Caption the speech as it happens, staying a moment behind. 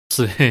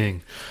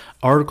interesting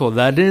article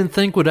that I didn't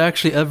think would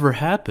actually ever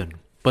happen.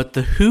 But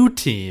the WHO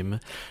team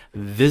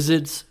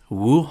visits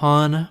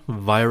Wuhan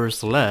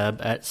virus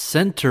lab at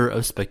center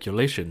of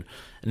speculation.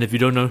 And if you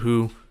don't know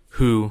who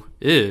WHO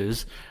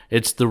is,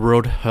 it's the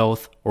World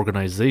Health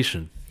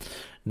Organization.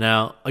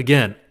 Now,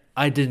 again,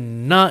 I did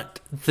not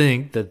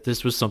think that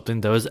this was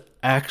something that was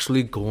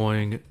actually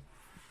going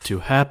to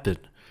happen.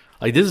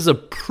 Like, this is a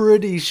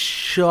pretty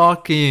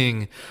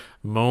shocking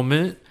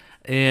moment,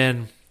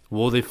 and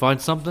will they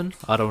find something?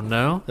 I don't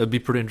know. It'd be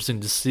pretty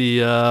interesting to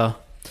see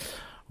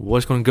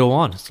what's going to go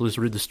on. So let's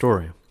read the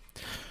story.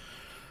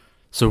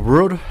 So,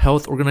 World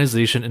Health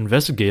Organization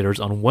investigators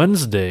on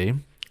Wednesday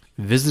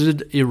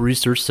visited a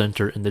research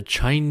center in the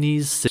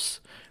Chinese city,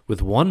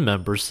 with one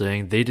member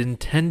saying they'd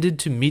intended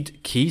to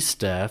meet key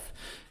staff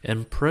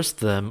and press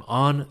them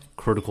on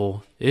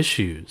critical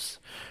issues.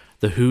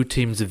 The WHO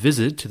team's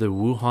visit to the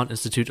Wuhan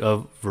Institute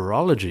of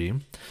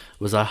Virology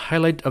was a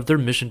highlight of their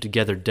mission to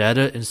gather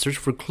data and search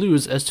for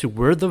clues as to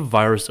where the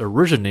virus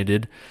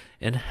originated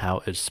and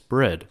how it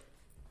spread.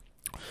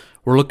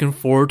 We're looking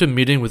forward to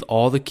meeting with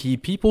all the key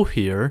people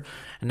here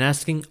and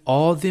asking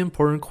all the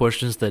important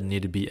questions that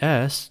need to be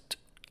asked,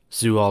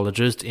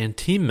 zoologist and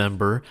team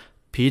member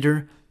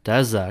Peter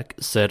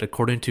Daszak said,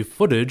 according to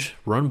footage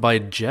run by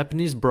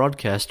Japanese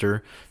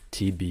broadcaster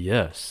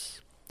TBS.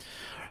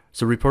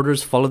 So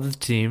reporters followed the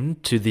team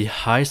to the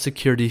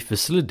high-security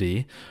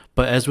facility,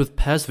 but as with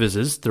past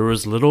visits, there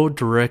was little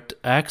direct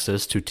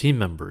access to team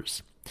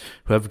members,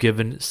 who have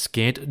given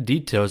scant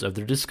details of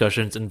their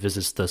discussions and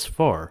visits thus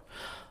far.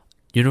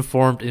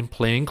 Uniformed in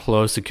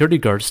plainclothes security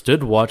guards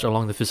stood watch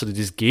along the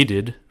facility's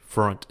gated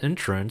front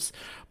entrance,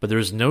 but there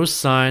was no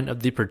sign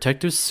of the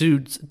protective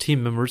suits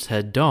team members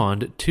had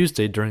donned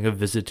Tuesday during a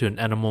visit to an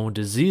animal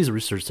disease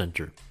research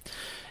center.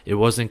 It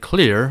wasn't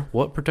clear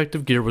what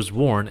protective gear was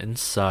worn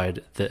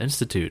inside the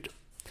institute.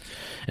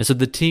 And so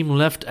the team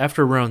left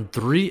after around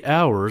 3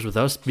 hours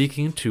without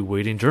speaking to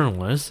waiting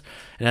journalists,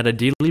 and at a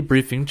daily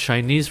briefing,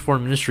 Chinese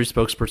Foreign Ministry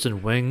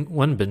spokesperson Wang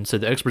Wenbin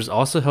said the experts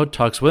also held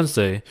talks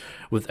Wednesday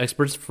with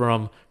experts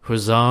from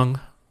Huazhong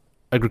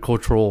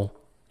Agricultural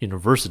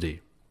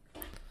University.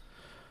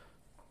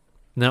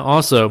 Now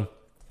also,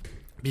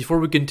 before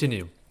we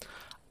continue,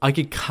 we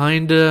could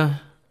kind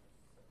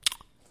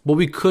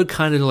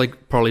of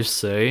like probably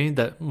say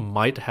that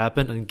might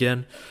happen, and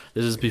again,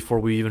 this is before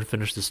we even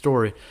finish the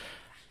story,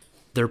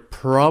 they're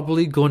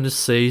probably going to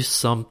say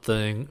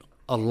something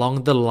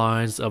along the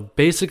lines of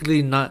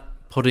basically not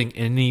putting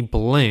any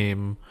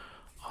blame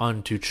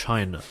onto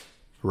China,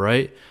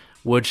 right?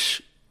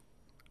 Which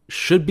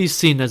should be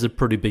seen as a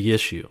pretty big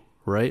issue,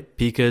 right?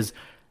 Because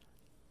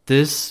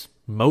this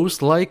most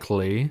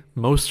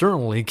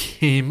certainly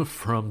came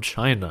from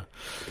China,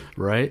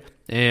 right?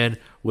 And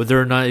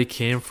whether or not it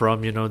came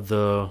from,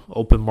 the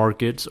open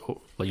markets,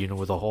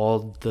 with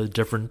all the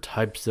different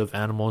types of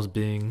animals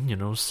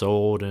being,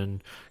 sold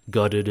and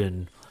gutted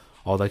and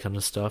all that kind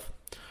of stuff,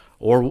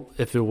 or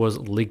if it was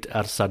leaked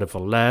outside of a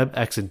lab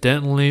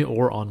accidentally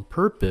or on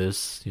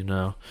purpose,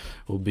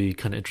 will be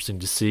kind of interesting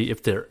to see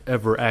if they're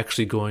ever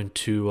actually going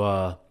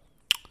to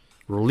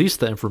release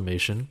that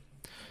information.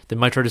 They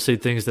might try to say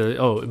things that,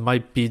 it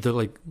might be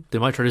they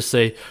might try to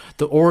say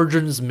the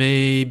origins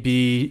may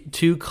be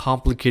too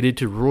complicated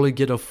to really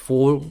get a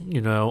full,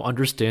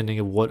 understanding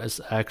of what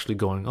is actually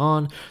going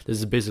on. This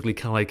is basically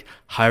kind of like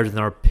higher than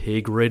our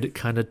pay grade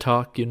kind of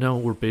talk,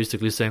 We're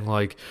basically saying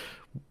like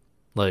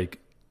kind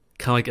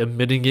of like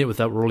admitting it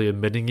without really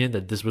admitting it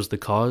that this was the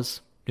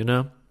cause,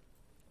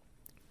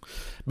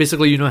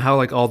 Basically, how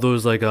like all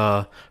those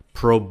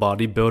pro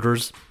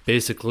bodybuilders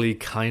basically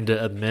kind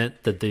of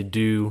admit that they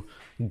do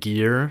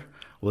gear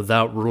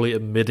without really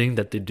admitting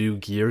that they do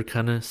gear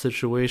kind of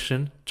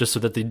situation, just so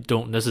that they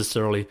don't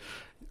necessarily,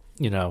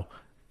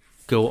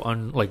 go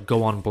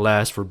on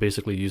blast for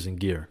basically using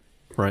gear,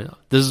 right?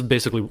 This is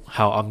basically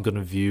how I'm going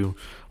to view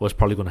what's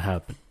probably going to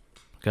happen,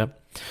 okay?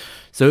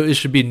 So it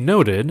should be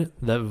noted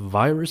that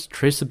virus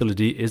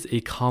traceability is a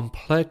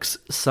complex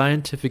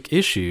scientific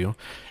issue,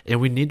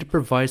 and we need to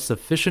provide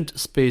sufficient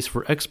space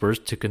for experts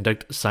to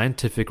conduct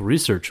scientific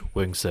research,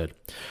 Wang said.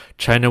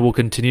 China will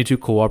continue to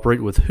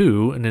cooperate with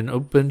WHO in an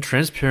open,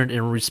 transparent,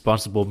 and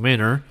responsible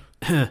manner,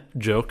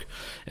 joke,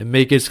 and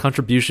make its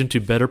contribution to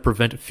better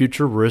prevent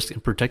future risks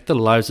and protect the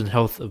lives and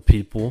health of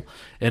people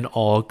in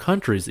all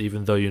countries,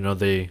 even though,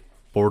 they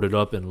boarded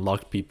up and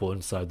locked people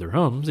inside their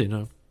homes,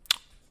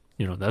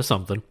 that's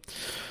something.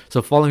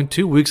 So following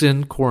 2 weeks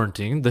in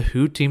quarantine, the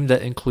WHO team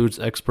that includes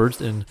experts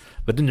in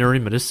veterinary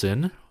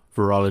medicine,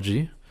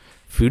 virology,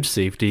 food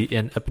safety,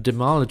 and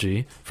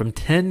epidemiology from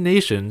 10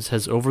 nations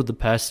has over the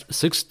past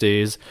 6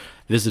 days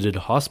visited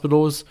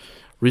hospitals,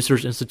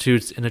 research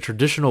institutes, and a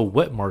traditional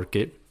wet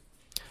market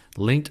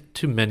linked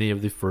to many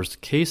of the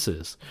first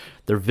cases.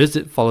 Their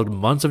visit followed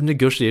months of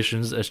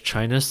negotiations as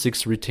China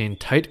seeks to retain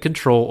tight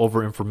control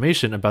over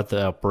information about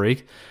the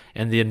outbreak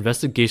and the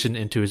investigation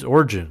into its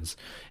origins,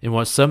 in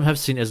what some have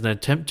seen as an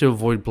attempt to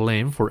avoid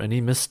blame for any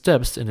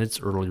missteps in its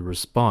early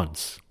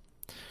response.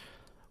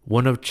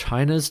 One of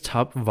China's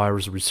top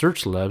virus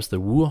research labs,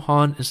 the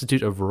Wuhan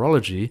Institute of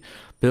Virology,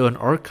 built an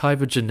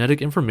archive of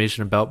genetic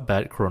information about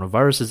bat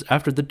coronaviruses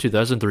after the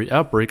 2003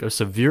 outbreak of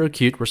severe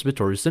acute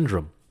respiratory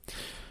syndrome,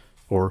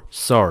 or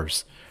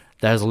SARS,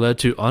 that has led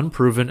to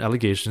unproven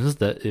allegations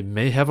that it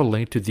may have a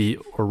link to the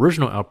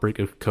original outbreak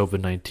of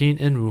COVID-19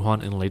 in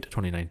Wuhan in late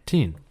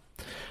 2019.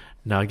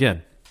 Now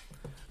again,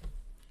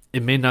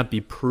 it may not be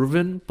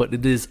proven, but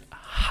it is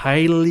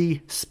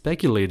highly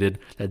speculated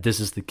that this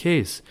is the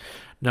case.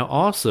 Now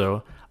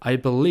also, I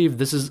believe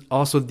this is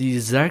also the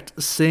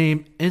exact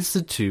same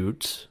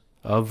Institute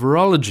of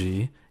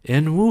Virology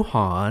in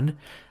Wuhan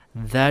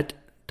that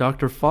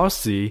Dr.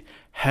 Fauci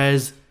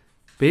has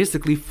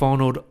basically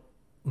funneled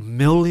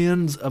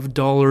millions of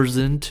dollars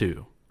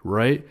into,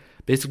 right?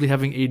 Basically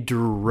having a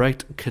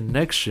direct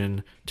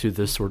connection to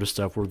this sort of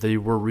stuff where they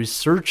were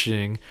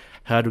researching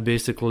how to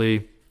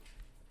basically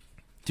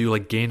do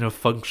like gain of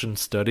function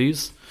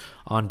studies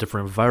on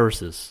different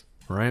viruses,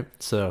 right?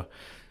 So,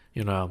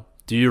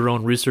 do your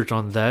own research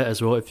on that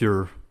as well if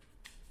you're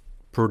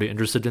pretty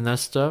interested in that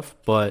stuff.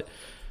 But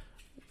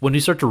when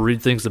you start to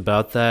read things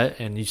about that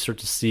and you start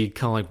to see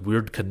kind of like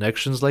weird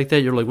connections like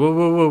that, you're like,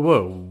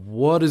 whoa,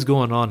 what is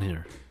going on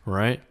here,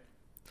 right?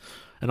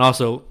 And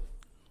also,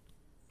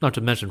 not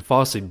to mention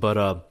Fauci,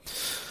 but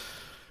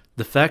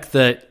the fact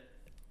that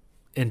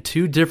in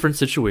two different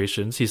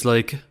situations, he's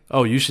like,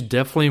 oh, you should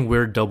definitely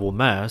wear double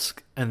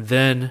mask. And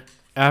then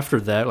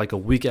after that, like a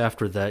week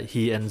after that,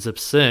 he ends up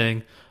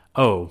saying,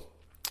 oh,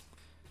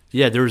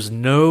 yeah, there's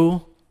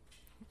no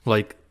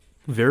like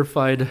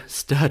verified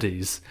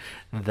studies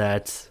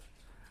that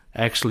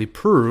actually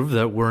prove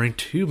that wearing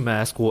two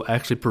masks will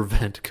actually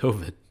prevent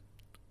COVID,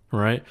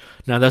 right?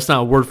 Now, that's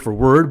not word for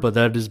word, but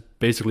that is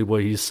basically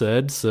what he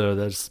said, so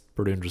that's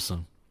pretty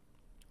interesting.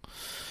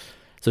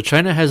 So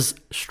China has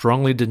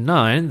strongly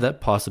denied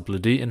that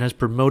possibility and has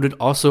promoted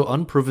also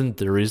unproven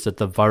theories that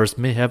the virus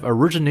may have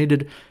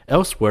originated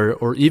elsewhere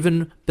or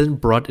even been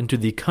brought into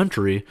the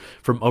country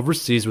from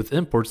overseas with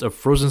imports of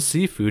frozen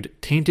seafood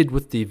tainted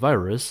with the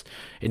virus,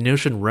 a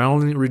notion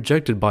roundly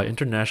rejected by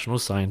international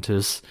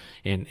scientists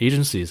and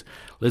agencies.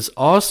 Let's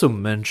also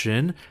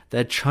mention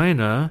that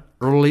China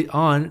early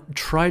on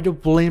tried to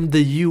blame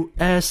the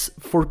US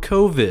for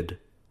COVID,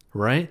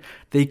 right?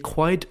 They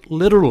quite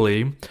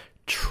literally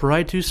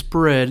try to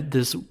spread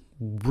this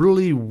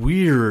really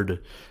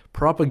weird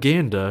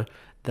propaganda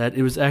that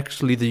it was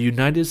actually the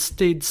United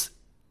States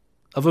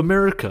of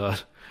America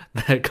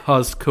that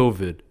caused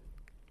COVID.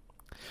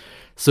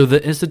 So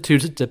the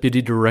Institute's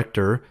deputy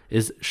director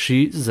is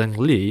Shi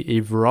Zhengli,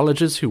 a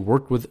virologist who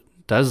worked with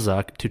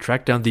Daszak to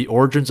track down the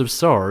origins of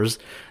SARS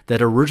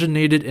that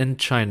originated in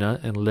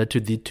China and led to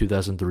the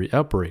 2003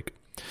 outbreak.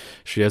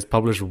 She has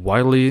published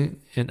widely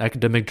in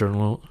academic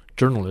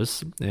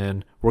journalists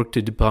and worked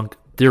to debunk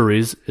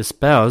theories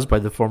espoused by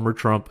the former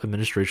Trump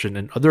administration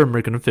and other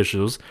American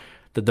officials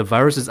that the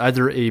virus is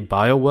either a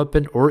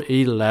bioweapon or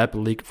a lab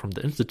leak from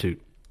the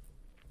Institute.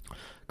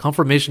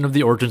 Confirmation of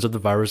the origins of the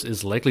virus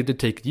is likely to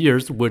take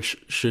years, which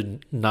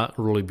should not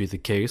really be the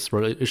case,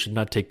 right? It should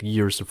not take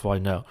years to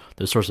find out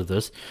the source of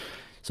this.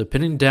 So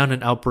pinning down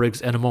an outbreak's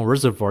animal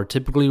reservoir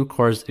typically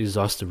requires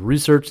exhaustive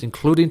research,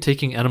 including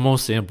taking animal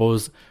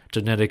samples,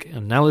 genetic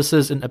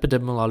analysis, and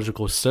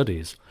epidemiological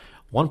studies.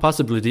 One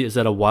possibility is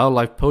that a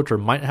wildlife poacher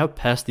might have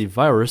passed the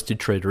virus to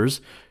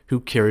traders who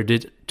carried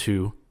it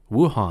to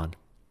Wuhan,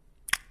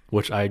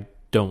 which I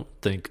don't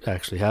think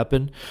actually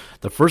happened.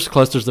 The first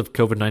clusters of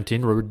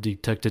COVID-19 were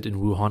detected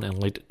in Wuhan in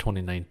late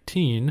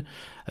 2019,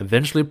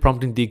 eventually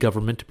prompting the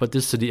government to put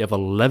the city of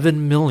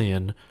 11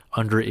 million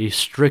under a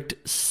strict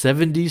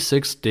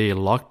 76-day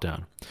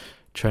lockdown.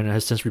 China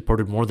has since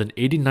reported more than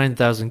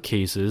 89,000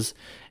 cases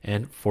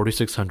and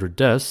 4,600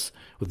 deaths,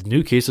 with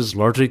new cases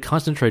largely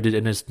concentrated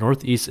in its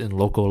northeast and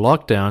local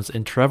lockdowns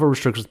and travel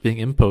restrictions being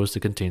imposed to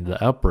contain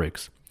the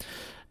outbreaks.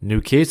 New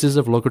cases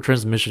of local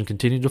transmission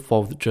continue to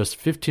fall, with just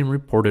 15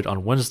 reported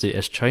on Wednesday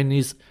as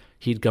Chinese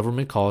heed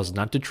government calls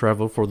not to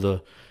travel for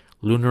the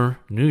Lunar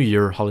New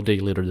Year holiday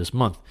later this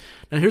month.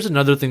 Now here's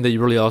another thing that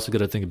you really also got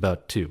to think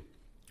about too,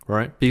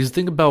 right? Because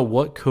think about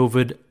what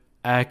COVID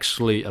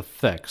actually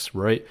affects,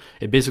 right?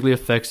 It basically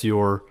affects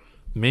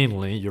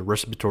mainly your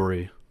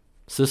respiratory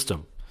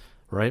system,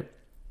 right?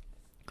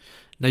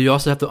 Now you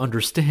also have to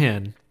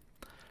understand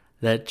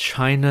that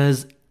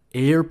China's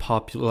air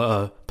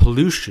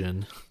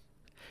pollution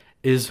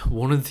is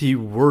one of the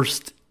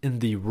worst in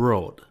the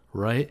world,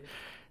 right?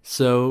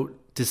 So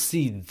to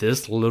see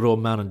this little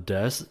amount of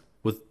deaths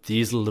with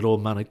these little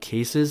amount of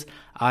cases,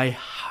 I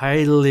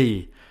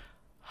highly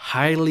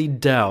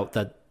doubt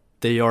that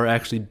they are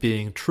actually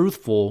being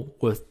truthful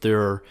with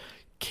their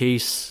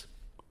case,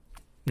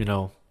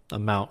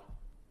 amount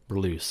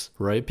release,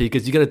 right?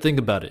 Because you got to think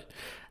about it.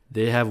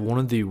 They have one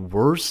of the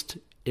worst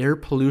air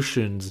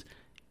pollutions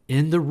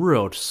in the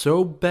world,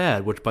 so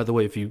bad, which, by the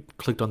way, if you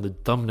clicked on the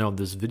thumbnail of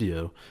this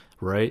video,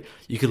 right,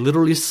 you can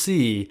literally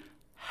see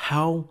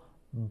how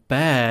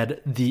bad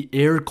the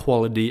air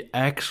quality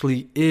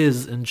actually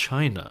is in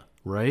China,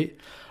 right?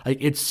 Like,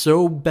 it's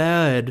so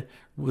bad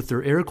with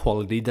their air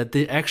quality that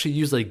they actually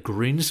use like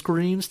green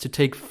screens to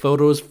take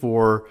photos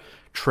for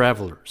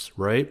travelers,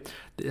 right?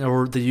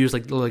 Or they use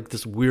like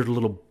this weird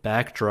little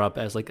backdrop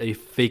as like a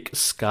fake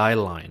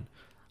skyline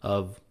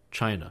of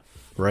China,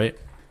 right?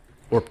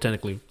 Or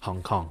technically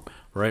Hong Kong,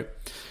 right?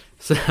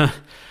 So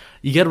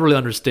you got to really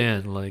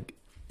understand, like,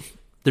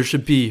 there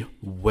should be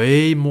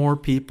way more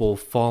people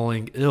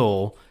falling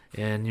ill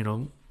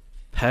and,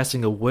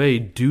 passing away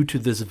due to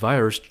this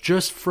virus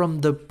just from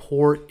the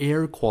poor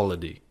air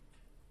quality,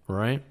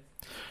 right?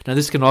 Now,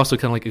 this can also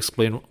kind of like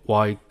explain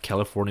why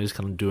California is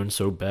kind of doing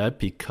so bad,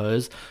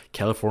 because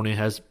California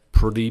has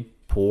pretty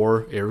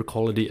poor air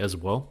quality as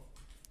well.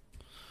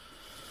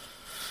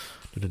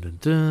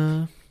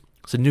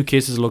 So new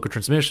cases of local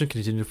transmission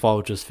continue to fall,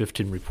 with just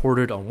 15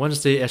 reported on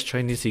Wednesday as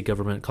Chinese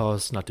government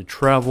calls not to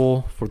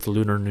travel for the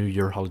Lunar New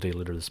Year holiday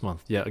later this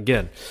month. Yeah,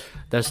 again,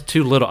 that's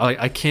too little.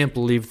 I can't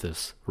believe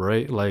this,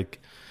 right? Like,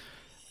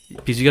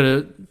 because you got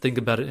to think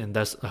about it, and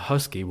that's a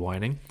husky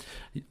whining.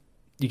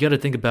 You got to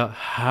think about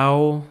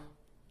how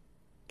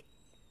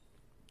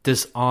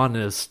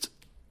dishonest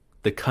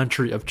the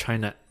country of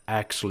China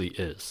actually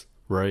is,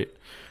 right?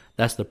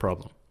 That's the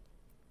problem.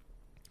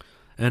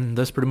 And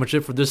that's pretty much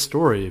it for this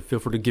story. Feel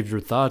free to give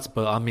your thoughts,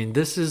 but I mean,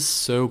 this is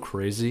so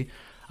crazy.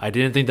 I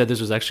didn't think that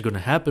this was actually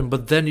going to happen,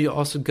 but then you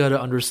also got to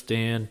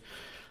understand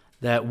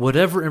that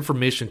whatever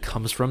information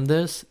comes from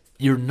this,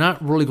 you're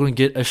not really going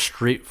to get a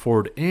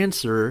straightforward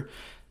answer,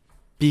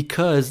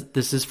 because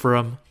this is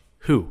from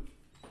who,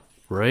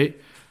 right?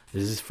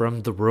 This is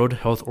from the World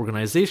Health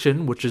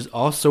Organization, which is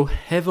also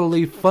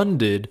heavily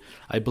funded,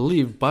 I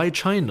believe, by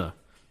China,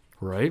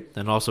 right?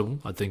 And also,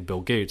 I think,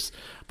 Bill Gates.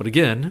 But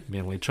again,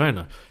 mainly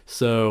China.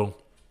 So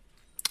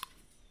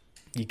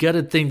you got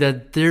to think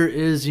that there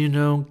is,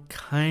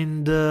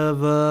 kind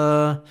of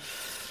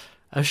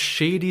a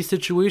shady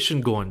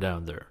situation going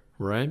down there,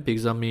 right?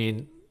 Because, I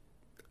mean,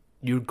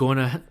 you're going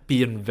to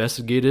be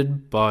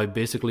investigated by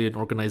basically an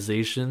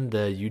organization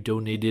that you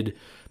donated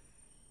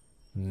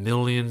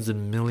millions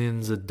and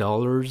millions of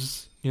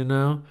dollars,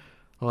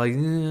 Like,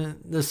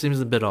 this seems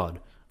a bit odd,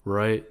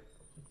 right?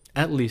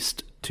 At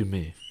least to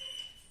me.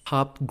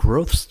 Top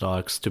growth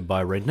stocks to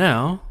buy right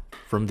now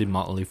from the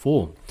Motley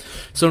Fool.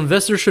 So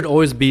investors should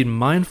always be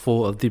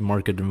mindful of the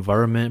market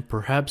environment,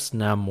 perhaps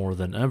now more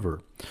than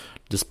ever.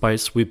 Despite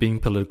sweeping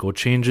political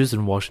changes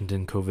in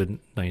Washington,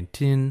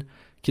 COVID-19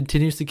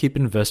 continues to keep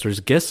investors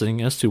guessing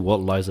as to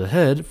what lies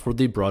ahead for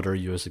the broader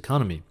U.S.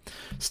 economy.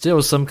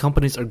 Still, some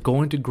companies are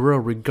going to grow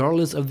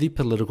regardless of the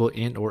political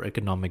and/or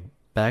economic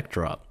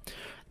backdrop.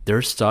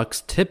 Their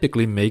stocks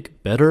typically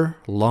make better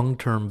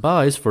long-term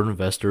buys for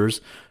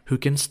investors who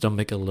can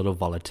stomach a little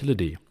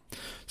volatility.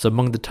 So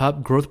among the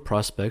top growth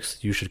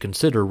prospects you should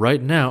consider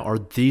right now are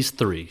these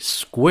three: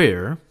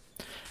 Square,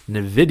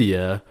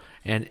 NVIDIA,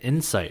 and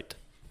Incyte.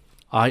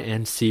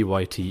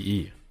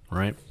 INCYTE,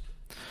 right?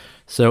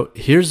 So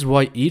here's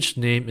why each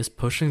name is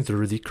pushing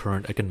through the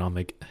current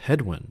economic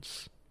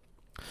headwinds.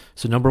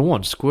 So number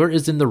one, Square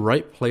is in the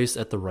right place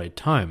at the right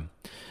time.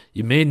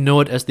 You may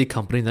know it as the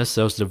company that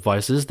sells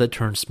devices that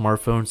turn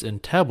smartphones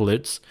and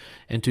tablets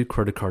into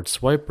credit card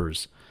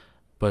swipers.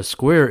 But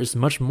Square is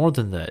much more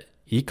than that.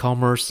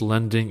 E-commerce,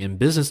 lending, and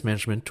business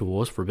management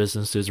tools for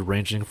businesses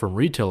ranging from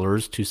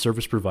retailers to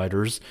service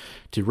providers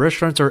to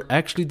restaurants are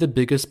actually the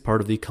biggest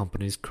part of the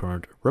company's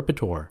current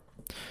repertoire.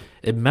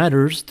 It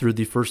matters through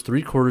the first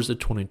 3 quarters of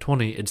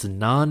 2020, its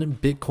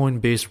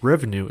non-Bitcoin based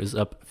revenue is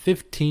up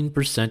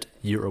 15%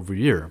 year over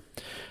year.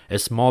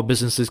 As small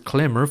businesses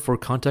clamor for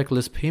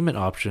contactless payment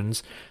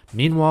options,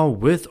 meanwhile,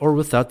 with or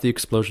without the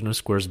explosion of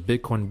Square's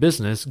Bitcoin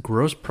business,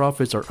 gross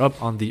profits are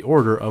up on the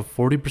order of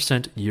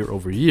 40% year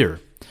over year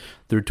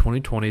through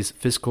 2020's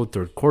fiscal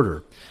third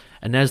quarter.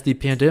 And as the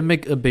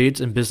pandemic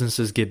abates and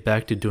businesses get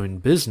back to doing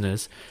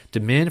business,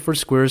 demand for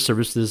Square's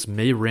services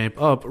may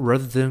ramp up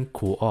rather than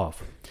cool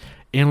off.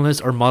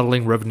 Analysts are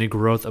modeling revenue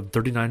growth of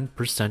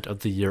 39% of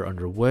the year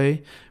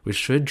underway, which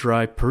should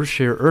drive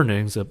per-share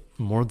earnings up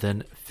more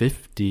than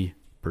 50%.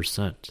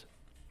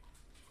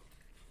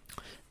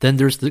 Then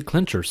there's the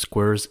clincher,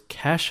 Square's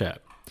Cash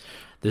App.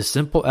 This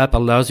simple app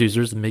allows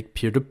users to make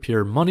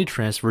peer-to-peer money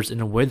transfers in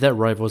a way that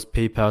rivals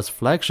PayPal's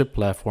flagship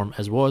platform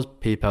as well as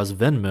PayPal's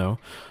Venmo,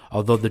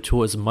 although the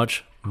tool is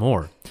much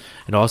more.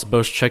 It also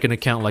boasts checking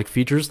account-like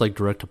features like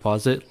direct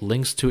deposit,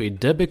 links to a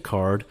debit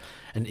card,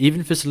 and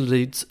even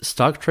facilitates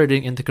stock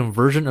trading and the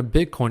conversion of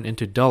Bitcoin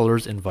into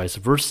dollars and vice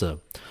versa.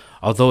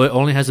 Although it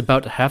only has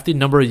about half the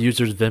number of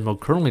users Venmo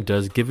currently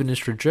does given its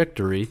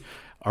trajectory,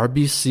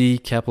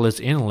 RBC Capitalist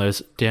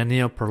analyst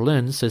Daniel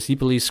Perlin says he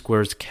believes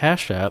Square's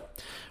Cash App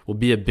will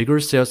be a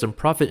bigger sales and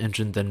profit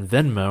engine than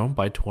Venmo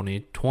by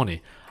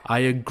 2020. I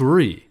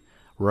agree,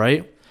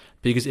 right?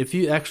 Because if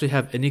you actually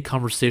have any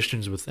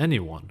conversations with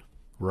anyone,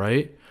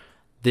 right,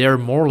 they are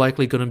more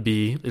likely going to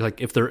be, like,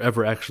 if they're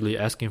ever actually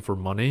asking for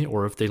money,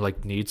 or if they,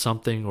 like, need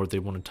something, or they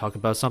want to talk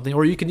about something,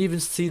 or you can even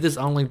see this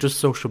on, like, just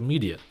social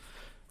media,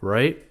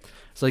 right?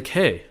 It's like,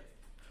 hey,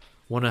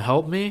 want to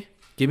help me?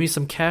 Give me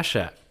some Cash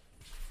App,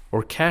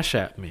 or Cash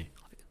App me.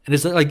 And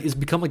it's like, it's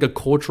become like a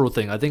cultural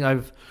thing. I think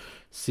I've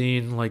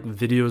seen like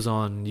videos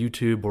on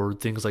YouTube or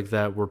things like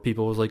that where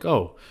people was like,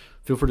 "Oh,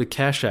 feel free to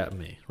cash at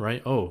me,"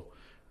 right? Oh,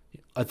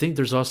 I think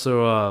there's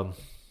also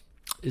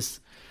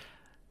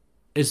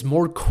it's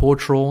more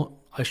cultural,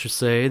 I should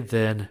say,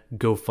 than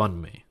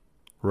GoFundMe,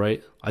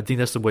 right? I think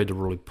that's the way to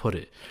really put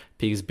it,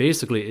 because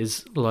basically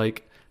it's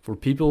like for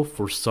people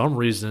for some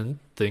reason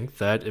think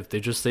that if they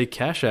just say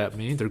cash at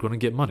me, they're going to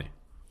get money,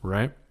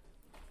 right?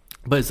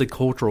 But it's a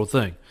cultural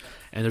thing,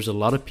 and there's a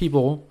lot of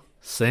people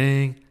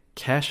saying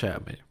cash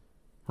at me,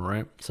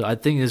 right? So I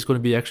think it's going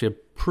to be actually a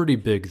pretty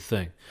big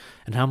thing.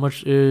 And how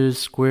much is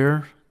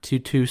Square?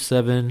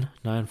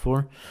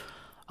 22794.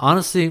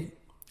 Honestly,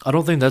 I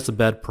don't think that's a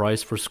bad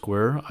price for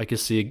Square. I could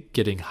see it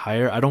getting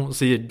higher. I don't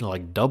see it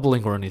like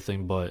doubling or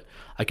anything, but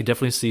I could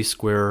definitely see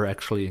Square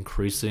actually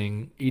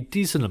increasing a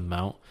decent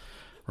amount,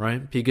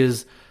 right?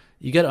 Because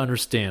you got to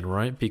understand,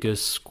 right?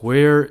 Because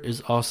Square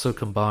is also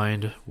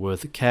combined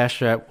with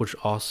Cash App, which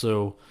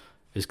also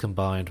is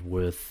combined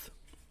with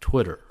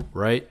Twitter,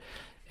 right?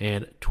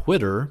 And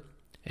Twitter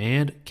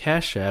and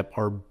Cash App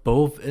are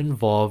both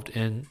involved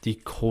in the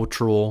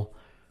cultural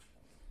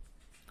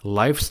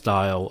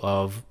lifestyle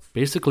of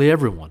basically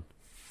everyone,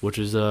 which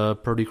is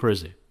pretty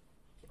crazy,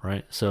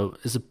 right? So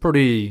it's a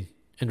pretty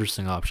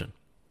interesting option.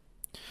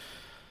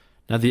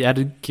 Now, the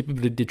added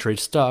capability to trade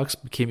stocks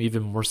became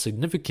even more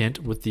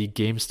significant with the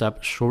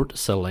GameStop short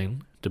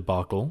selling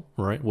debacle,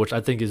 right? Which I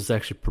think is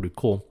actually pretty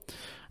cool,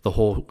 the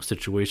whole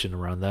situation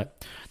around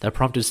that. That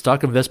prompted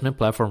stock investment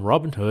platform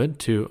Robinhood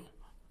to,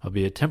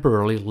 albeit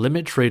temporarily,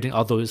 limit trading,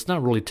 although it's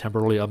not really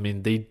temporarily. I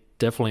mean, they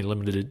definitely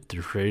limited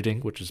their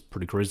trading, which is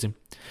pretty crazy.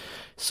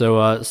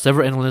 So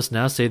several analysts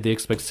now say they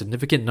expect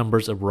significant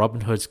numbers of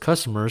Robinhood's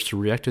customers to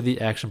react to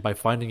the action by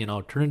finding an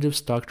alternative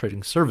stock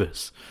trading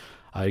service.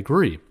 I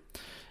agree.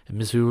 And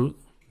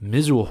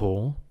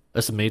Mizuho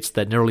estimates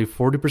that nearly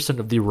 40%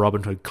 of the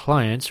Robinhood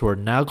clients who are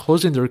now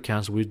closing their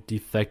accounts would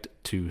defect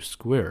to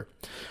Square.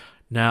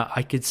 Now,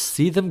 I could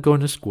see them going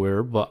to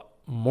Square, but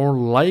more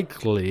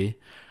likely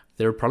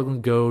they're probably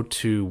going to go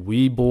to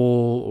Webull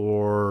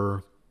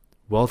or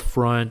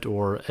Wealthfront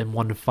or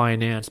M1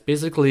 Finance.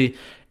 Basically,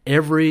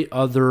 every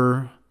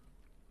other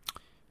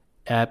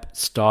app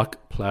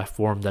stock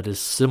platform that is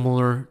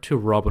similar to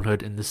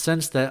Robinhood in the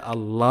sense that a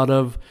lot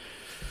of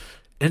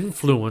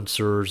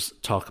influencers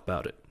talk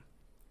about it.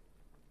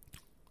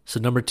 So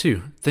number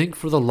 2, think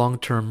for the long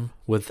term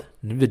with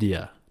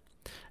NVIDIA.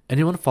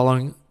 Anyone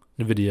following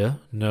NVIDIA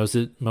knows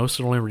that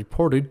most only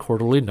reported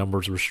quarterly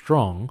numbers were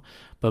strong,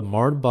 but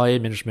marred by a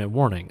management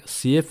warning.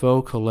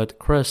 CFO Colette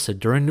Kress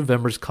said during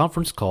November's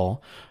conference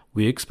call,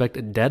 we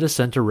expect data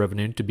center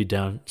revenue to be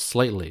down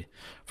slightly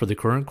for the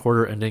current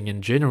quarter ending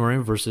in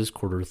January versus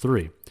quarter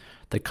 3.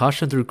 The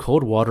caution threw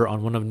cold water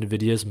on one of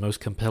NVIDIA's most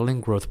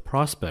compelling growth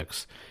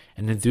prospects,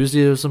 and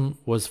enthusiasm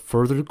was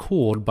further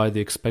cooled by the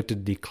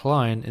expected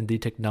decline in the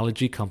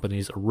technology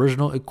company's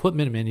original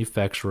equipment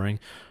manufacturing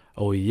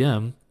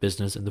OEM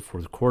business in the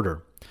fourth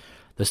quarter.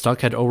 The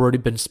stock had already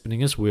been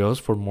spinning its wheels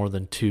for more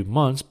than 2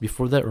 months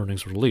before that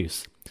earnings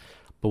release.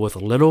 But with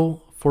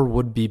little for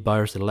would-be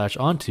buyers to latch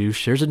onto,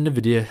 shares of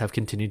NVIDIA have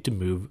continued to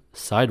move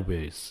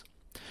sideways.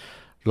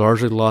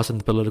 Largely lost in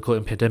the political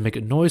and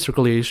pandemic noise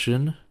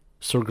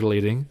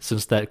circulating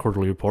since that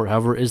quarterly report,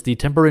 however, is the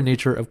temporary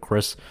nature of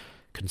Kress'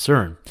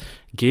 concern.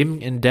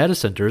 Gaming and data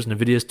centers,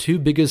 NVIDIA's 2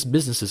 biggest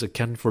businesses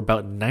accounting for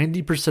about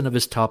 90% of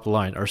its top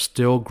line, are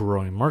still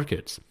growing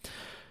markets.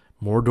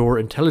 Mordor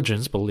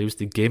Intelligence believes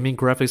the gaming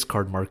graphics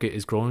card market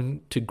is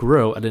going to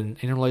grow at an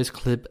annualized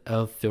clip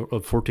of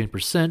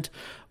 14%,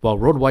 while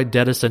worldwide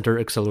data center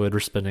accelerator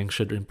spending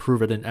should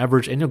improve at an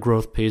average annual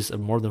growth pace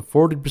of more than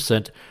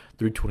 40%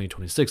 through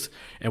 2026.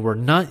 And we're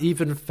not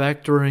even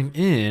factoring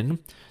in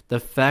the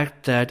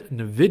fact that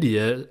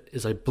NVIDIA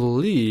is, I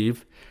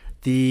believe,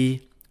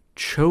 the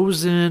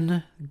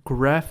chosen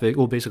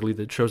basically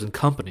the chosen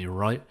company,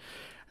 right,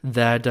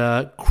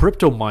 that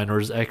crypto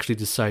miners actually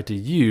decide to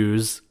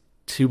use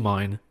to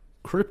mine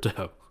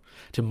crypto,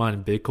 to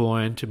mine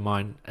Bitcoin, to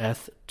mine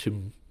ETH,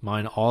 to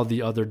mine all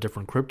the other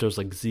different cryptos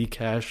like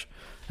Zcash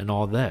and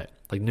all that.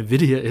 Like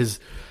NVIDIA is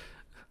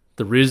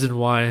the reason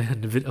why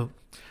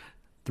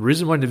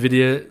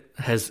NVIDIA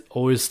has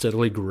always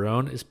steadily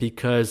grown is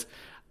because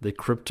the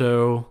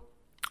crypto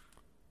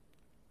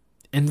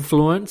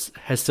influence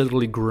has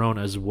steadily grown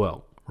as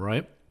well,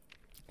 right?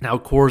 Now,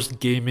 of course,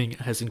 gaming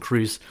has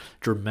increased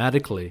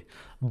dramatically,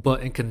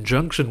 but in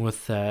conjunction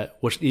with that,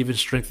 which even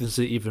strengthens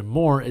it even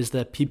more, is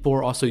that people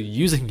are also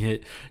using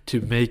it to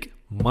make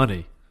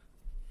money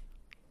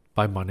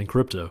by mining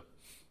crypto.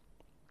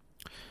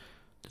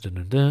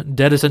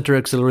 Data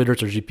center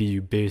accelerators are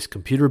GPU-based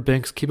computer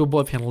banks capable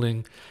of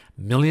handling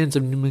millions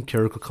of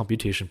numerical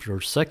computation per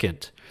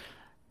second.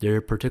 They're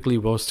particularly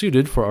well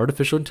suited for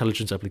artificial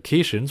intelligence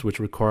applications, which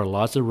require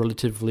lots of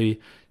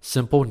relatively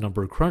simple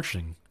number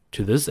crunching.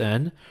 To this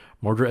end,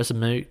 Mordor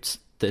estimates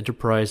the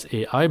enterprise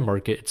AI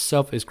market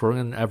itself is growing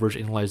at an average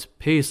annualized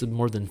pace of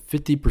more than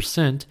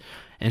 50%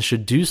 and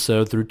should do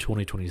so through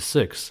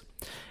 2026.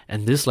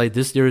 And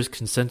this year's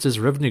consensus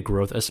revenue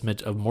growth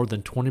estimate of more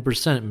than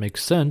 20%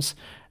 makes sense,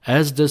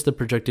 as does the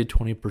projected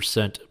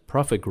 20%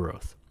 profit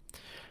growth.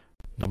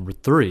 Number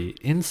 3,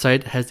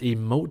 Insight has a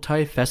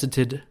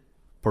multifaceted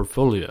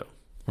portfolio.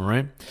 All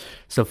right.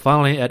 So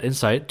finally, add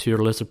Insight to your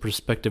list of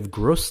prospective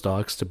growth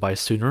stocks to buy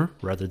sooner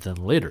rather than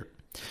later.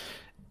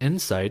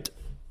 Insight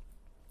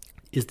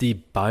is the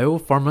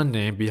biopharma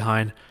name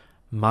behind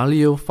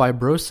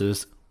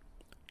myelofibrosis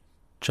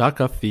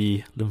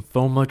Jakafi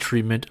lymphoma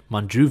treatment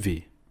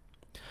Monjuvi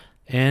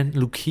and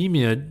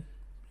leukemia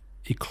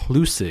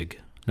Iclusig.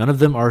 None of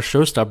them are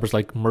showstoppers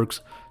like Merck's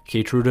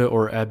Keytruda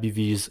or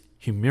AbbVie's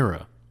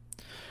Humira.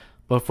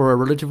 But for a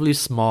relatively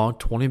small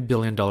 $20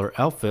 billion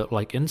outfit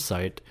like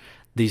Insight,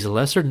 these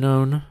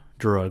lesser-known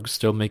drugs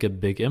still make a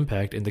big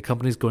impact, and the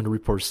company is going to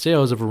report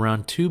sales of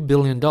around $2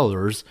 billion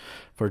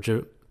for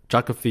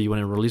Jakafi when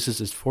it releases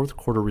its fourth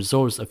quarter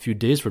results a few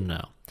days from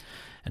now.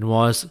 And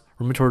whilst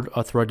rheumatoid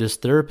arthritis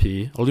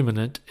therapy,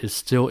 Olumiant, is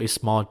still a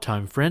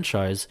small-time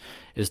franchise,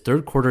 its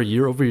third quarter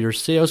year-over-year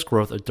sales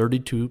growth of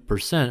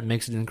 32%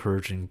 makes it an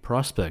encouraging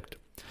prospect.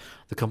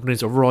 The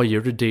company's overall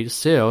year-to-date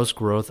sales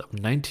growth of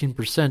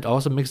 19%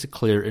 also makes it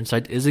clear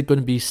Insight isn't going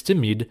to be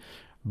stymied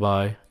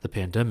by the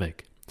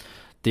pandemic.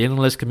 The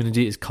analyst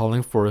community is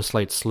calling for a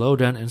slight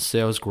slowdown in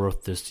sales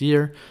growth this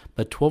year,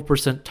 but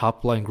 12%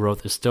 top-line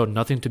growth is still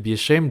nothing to be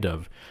ashamed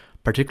of,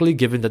 particularly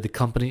given that the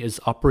company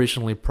is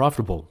operationally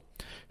profitable.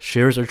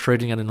 Shares are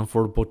trading at an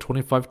affordable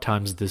 25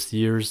 times this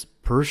year's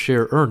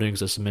per-share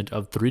earnings estimate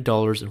of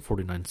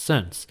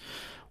 $3.49.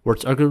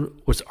 What's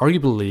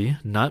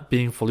arguably not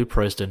being fully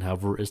priced in,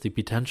 however, is the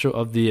potential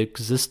of the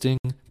existing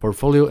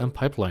portfolio and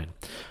pipeline.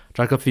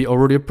 Jakafi,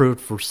 already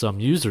approved for some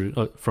uses,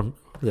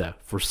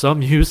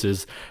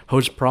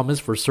 holds promise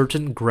for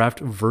certain graft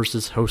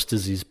versus host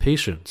disease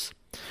patients.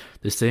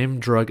 The same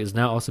drug is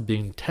now also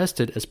being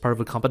tested as part of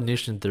a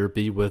combination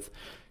therapy with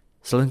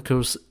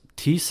Cellenkos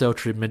T-cell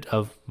treatment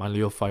of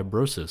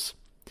myelofibrosis.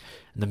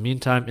 In the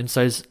meantime,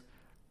 Insight's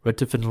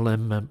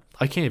retifanlimab,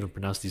 I can't even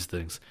pronounce these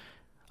things.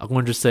 I'm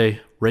going to say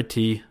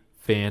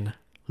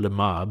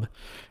retifanlimab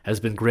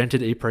has been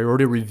granted a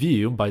priority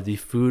review by the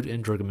Food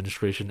and Drug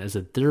Administration as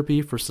a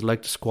therapy for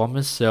select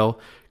squamous cell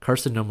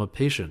carcinoma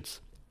patients.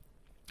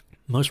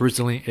 Most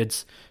recently,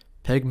 its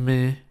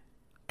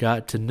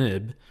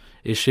pegmigatinib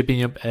is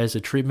shaping up as a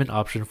treatment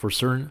option for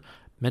certain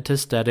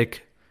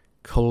metastatic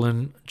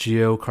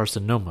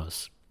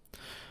cholangiocarcinomas.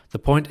 The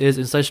point is,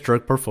 Insight's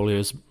drug portfolio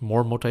is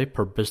more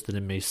multi-purpose than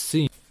it may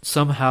seem.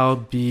 Somehow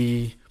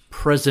be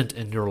present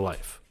in your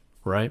life,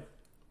 right?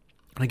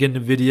 Again,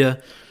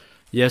 NVIDIA,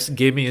 yes,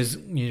 gaming is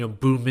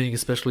booming,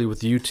 especially with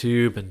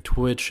YouTube and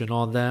Twitch and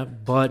all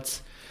that,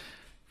 but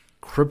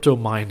crypto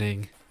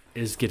mining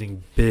is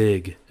getting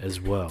big as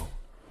well,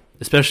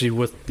 especially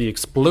with the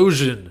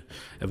explosion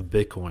of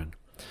Bitcoin.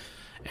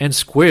 And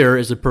Square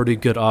is a pretty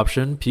good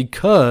option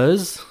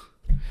because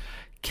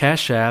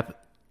Cash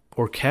App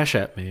or Cash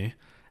App Me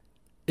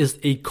is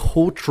a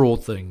cultural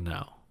thing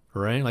now,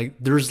 right? Like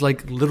there's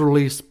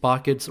literally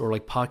pockets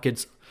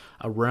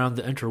around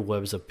the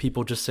interwebs of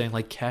people just saying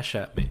Cash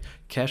App me,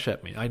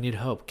 I need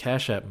help,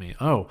 Cash App me,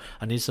 oh,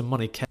 I need some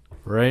money,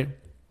 right?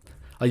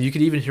 You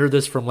could even hear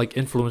this from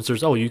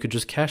influencers, oh, you could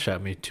just Cash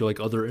App me to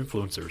other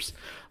influencers.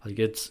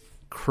 It's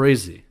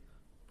crazy,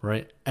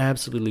 right?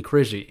 Absolutely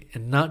crazy.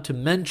 And not to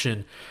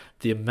mention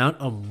the amount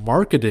of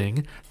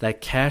marketing that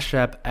Cash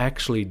App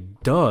actually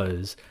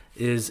does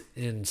is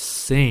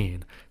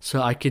insane.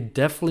 So I could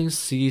definitely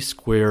see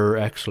Square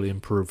actually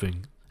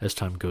improving as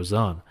time goes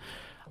on.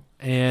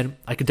 And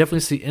I could definitely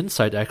see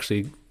Insight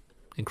actually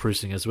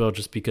increasing as well,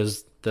 just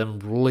because them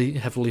really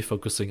heavily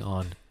focusing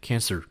on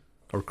cancer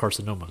or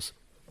carcinomas.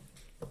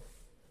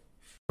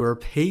 Where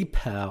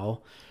PayPal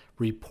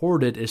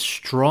reported its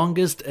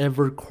strongest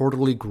ever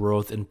quarterly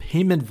growth in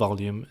payment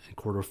volume in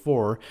quarter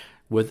four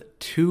with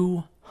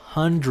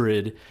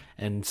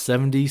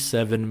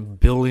 $277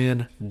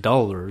 billion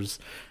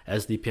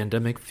as the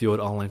pandemic fueled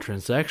online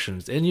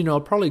transactions.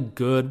 And probably a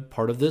good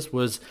part of this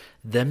was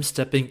them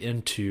stepping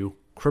into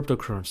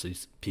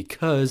cryptocurrencies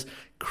because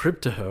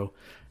crypto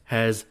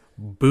has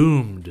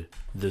boomed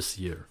this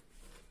year.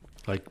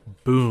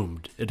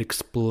 Boomed. It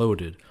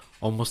exploded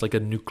almost like a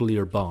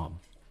nuclear bomb,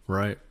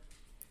 right?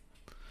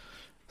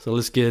 So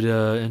let's get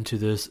into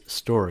this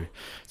story.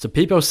 So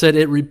PayPal said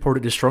it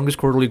reported the strongest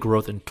quarterly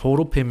growth in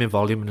total payment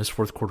volume in its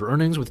fourth quarter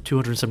earnings with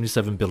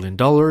 $277 billion, a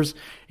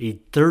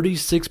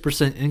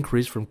 36%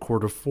 increase from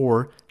quarter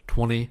four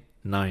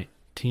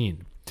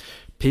 2019.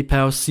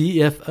 PayPal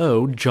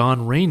CFO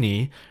John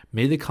Rainey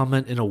made the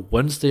comment in a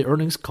Wednesday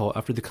earnings call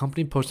after the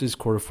company posted its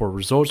quarter four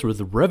results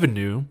with a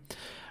revenue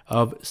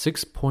of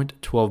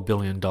 $6.12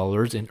 billion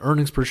and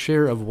earnings per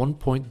share of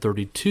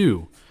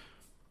 $1.32.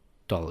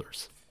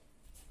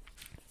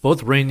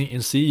 Both Rainey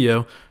and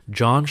CEO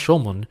John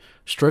Schulman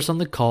stressed on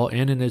the call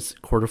and in its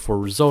quarter four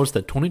results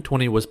that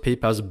 2020 was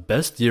PayPal's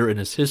best year in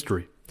its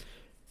history,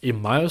 a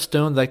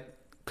milestone that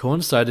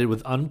coincided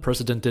with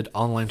unprecedented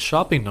online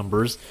shopping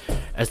numbers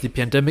as the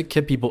pandemic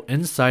kept people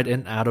inside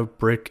and out of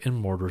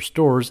brick-and-mortar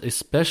stores,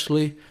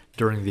 especially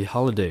during the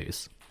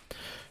holidays.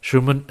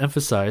 Schuman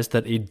emphasized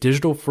that a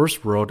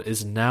digital-first world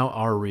is now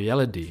our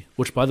reality,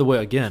 which, by the way,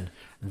 again,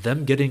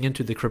 them getting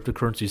into the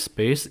cryptocurrency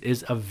space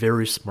is a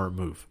very smart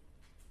move.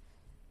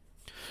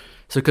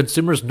 So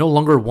consumers no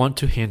longer want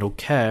to handle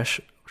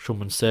cash,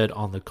 Schuman said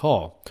on the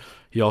call.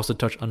 He also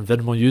touched on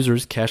Venmo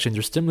users cashing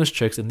their stimulus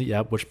checks in the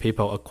app which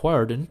PayPal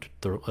acquired in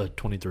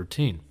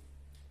 2013.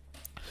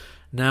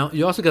 Now,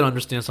 you also got to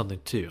understand something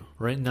too,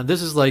 right? Now,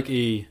 this is like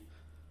a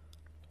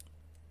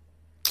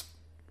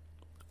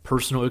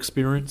personal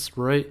experience,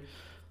 right?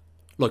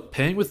 Look,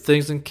 paying with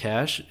things in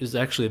cash is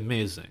actually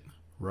amazing,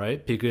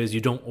 right? Because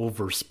you don't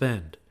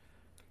overspend.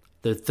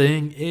 The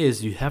thing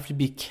is, you have to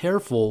be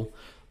careful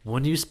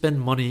when you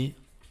spend money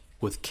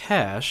with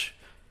cash,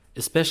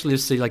 especially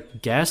say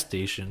like gas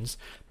stations,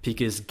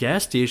 because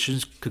gas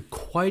stations could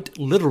quite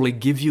literally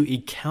give you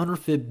a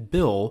counterfeit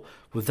bill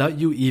without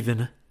you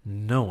even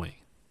knowing,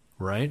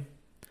 right?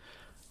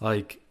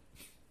 Like,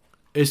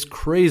 it's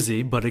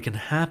crazy, but it can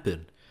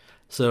happen.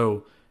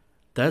 So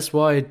that's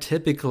why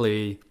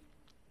typically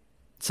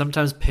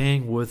sometimes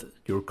paying with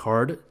your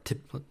card,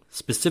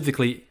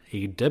 specifically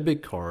a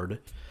debit card,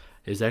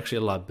 is actually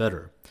a lot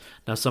better.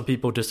 Now, some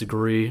people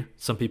disagree.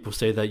 Some people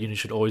say that you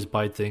should always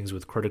buy things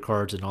with credit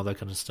cards and all that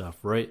kind of stuff,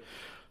 right?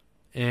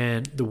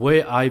 And the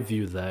way I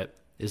view that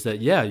is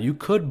that, yeah, you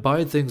could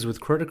buy things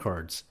with credit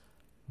cards,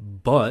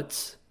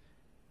 but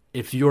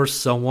if you're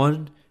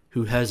someone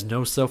who has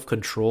no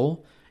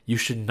self-control, you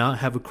should not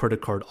have a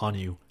credit card on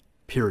you,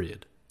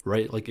 period,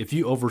 right? Like, if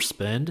you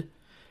overspend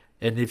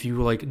and if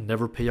you like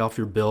never pay off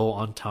your bill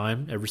on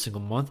time every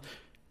single month,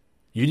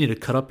 you need to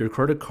cut up your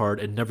credit card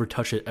and never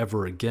touch it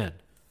ever again,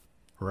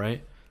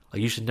 right?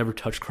 Like, you should never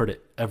touch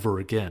credit ever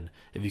again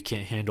if you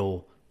can't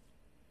handle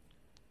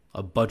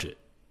a budget,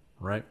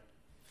 right?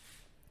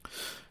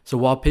 So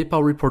while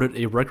PayPal reported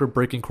a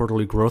record-breaking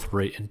quarterly growth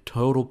rate in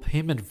total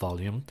payment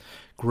volume,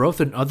 growth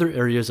in other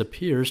areas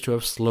appears to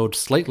have slowed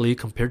slightly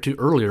compared to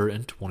earlier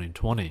in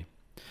 2020.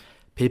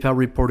 PayPal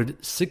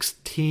reported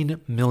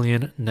 16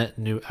 million net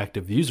new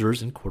active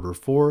users in quarter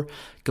 4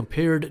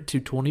 compared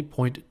to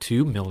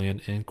 20.2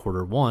 million in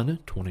quarter 1,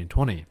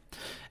 2020.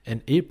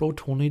 In April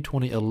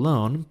 2020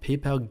 alone,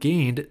 PayPal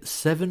gained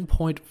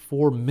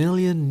 7.4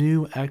 million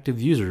new active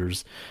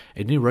users,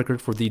 a new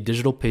record for the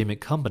digital payment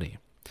company.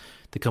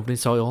 The company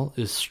saw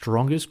its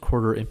strongest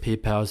quarter in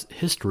PayPal's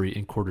history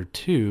in quarter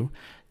 2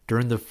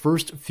 during the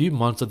first few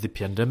months of the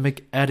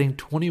pandemic, adding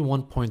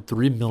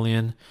 21.3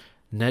 million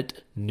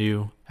net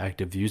new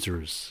active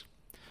users,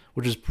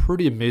 which is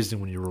pretty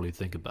amazing when you really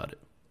think about it.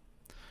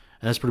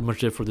 And that's pretty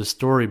much it for this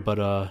story, but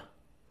oh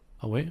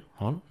wait,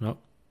 hold on,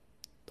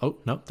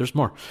 no, there's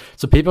more.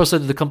 So PayPal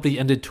said that the company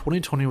ended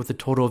 2020 with a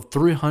total of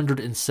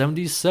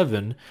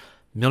 377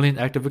 million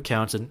active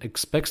accounts and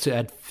expects to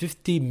add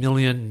 50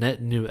 million net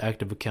new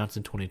active accounts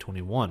in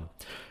 2021,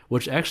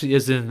 which actually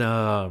isn't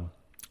that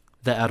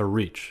out of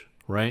reach,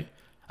 right?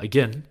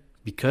 Again,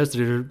 because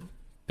they're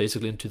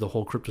basically into the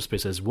whole crypto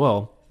space as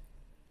well,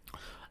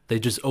 they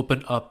just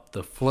open up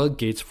the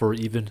floodgates for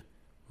even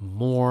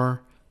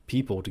more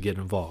people to get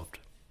involved.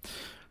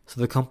 So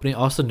the company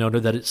also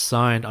noted that it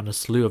signed on a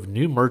slew of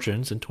new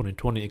merchants in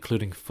 2020,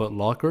 including Foot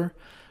Locker,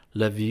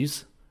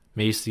 Levi's,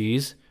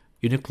 Macy's,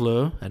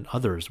 Uniqlo, and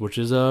others, which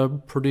is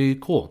pretty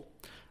cool.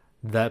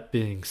 That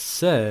being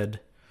said,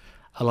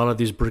 a lot of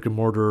these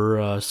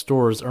brick-and-mortar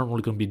stores aren't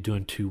really going to be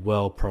doing too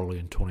well probably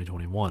in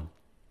 2021.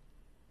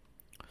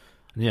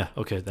 And yeah,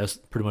 okay, that's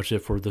pretty much it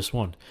for this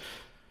one,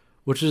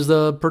 which is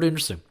pretty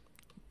interesting.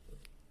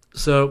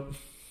 So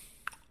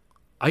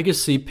I can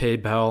see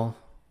PayPal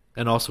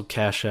and also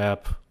Cash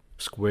App,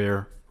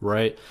 Square,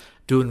 right,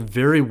 doing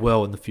very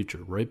well in the future,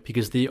 right,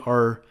 because they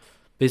are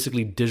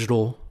basically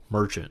digital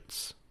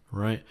merchants,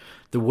 right?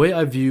 The way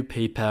I view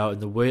PayPal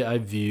and the way I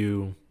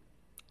view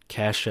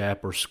Cash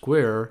App or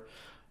Square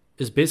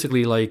is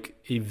basically like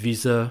a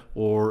Visa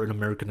or an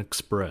American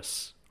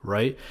Express,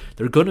 right?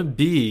 They're going to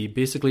be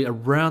basically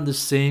around the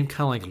same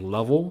kind of like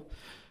level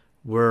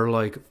where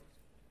like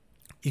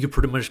you can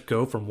pretty much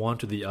go from one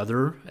to the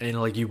other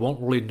and like you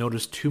won't really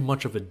notice too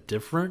much of a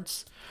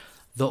difference.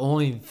 The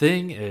only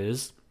thing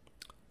is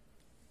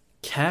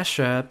Cash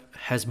App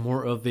has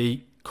more of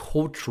a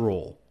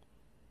cultural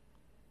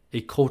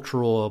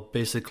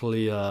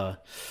basically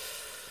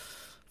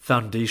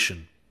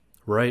foundation,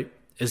 right?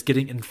 Is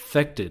getting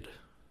infected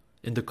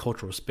in the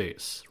cultural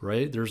space,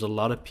 right? There's a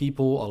lot of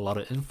people, a lot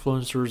of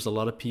influencers, a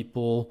lot of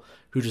people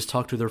who just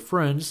talk to their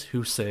friends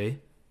who say,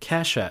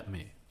 Cash App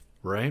me,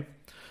 right?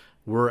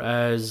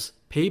 Whereas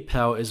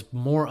PayPal is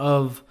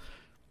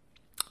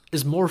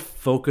more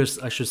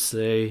focused, I should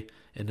say,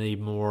 in a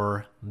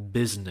more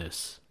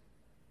business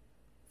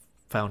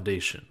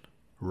foundation,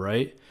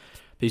 right?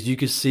 Because you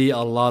can see a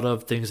lot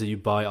of things that you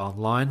buy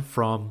online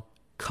from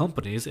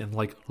companies and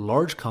like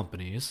large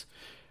companies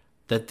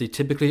that they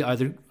typically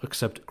either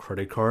accept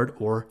credit card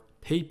or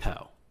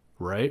PayPal,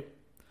 right?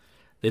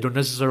 They don't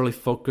necessarily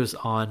focus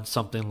on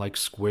something like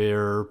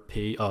Square,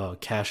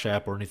 Cash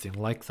App, or anything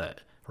like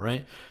that,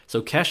 right?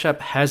 So Cash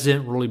App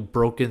hasn't really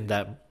broken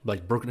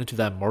into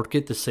that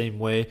market the same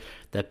way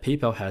that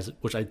PayPal has,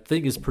 which I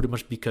think is pretty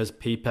much because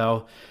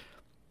the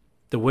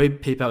way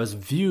PayPal is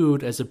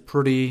viewed as a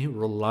pretty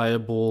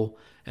reliable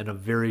and a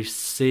very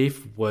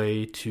safe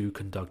way to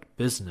conduct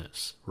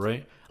business,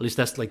 right? At least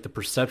that's like the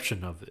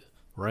perception of it,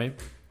 right?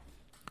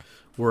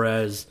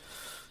 Whereas,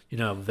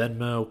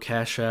 Venmo,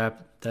 Cash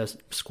App, that's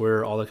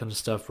Square, all that kind of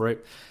stuff, right?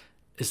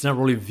 It's not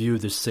really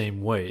viewed the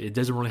same way. It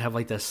doesn't really have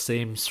like that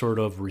same sort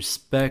of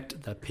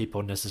respect that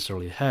PayPal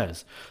necessarily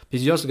has.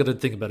 Because you also got to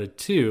think about it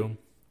too.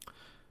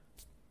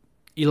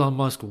 Elon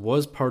Musk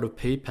was part of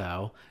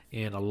PayPal,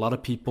 and a lot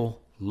of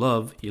people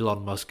love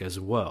Elon Musk as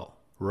well,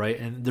 right?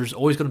 And there's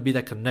always going to be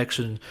that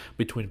connection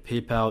between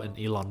PayPal and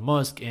Elon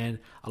Musk, and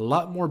a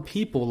lot more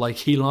people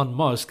like Elon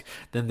Musk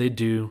than they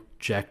do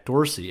Jack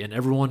Dorsey. And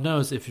everyone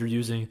knows if you're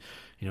using,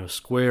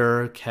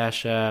 Square,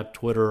 Cash App,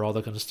 Twitter, all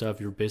that kind of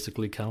stuff, you're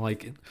basically kind of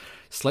like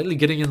slightly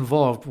getting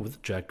involved with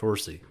Jack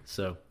Dorsey.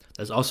 So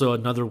that's also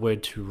another way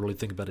to really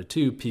think about it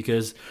too,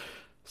 because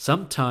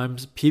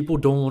sometimes people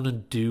don't want to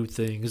do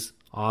things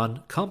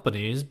on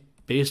companies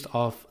based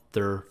off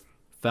their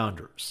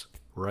founders,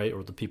 right?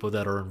 Or the people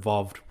that are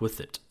involved with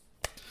it.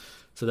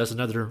 So that's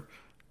another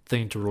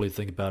thing to really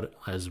think about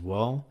as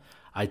well.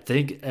 I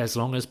think as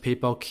long as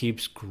PayPal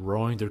keeps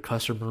growing their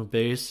customer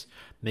base,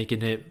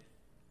 making it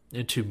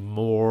into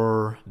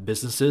more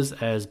businesses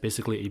as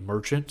basically a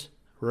merchant,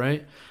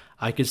 right?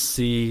 I could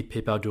see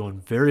PayPal doing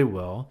very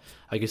well.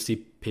 I could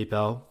see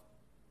PayPal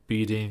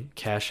beating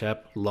Cash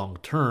App long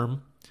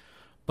term.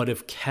 But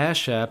if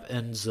Cash App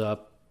ends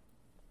up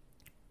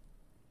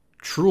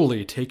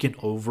truly taking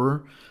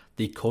over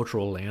the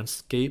cultural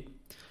landscape,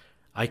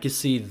 I could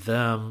see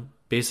them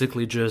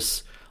basically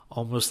just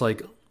almost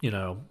like,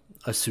 a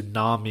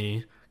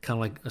tsunami, kind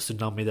of like a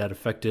tsunami that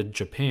affected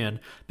Japan,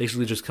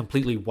 basically just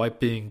completely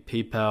wiping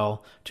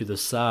PayPal to the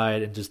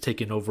side and just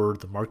taking over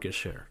the market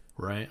share,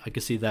 right? I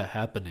could see that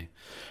happening.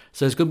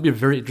 So it's going to be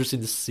very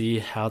interesting to see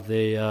how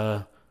they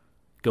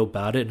go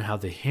about it and how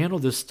they handle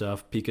this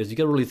stuff, because you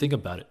got to really think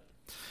about it.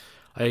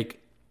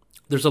 Like,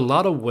 there's a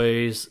lot of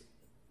ways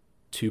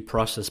to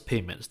process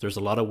payments. There's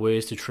a lot of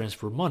ways to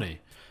transfer money,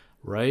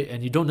 right?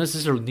 And you don't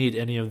necessarily need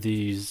any of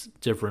these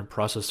different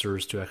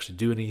processors to actually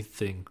do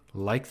anything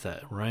like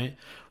that, right?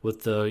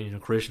 With the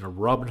creation of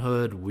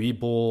Robinhood,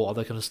 Webull, all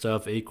that kind of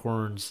stuff,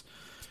 Acorns,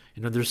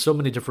 there's so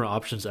many different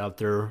options out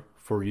there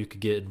for you to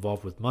get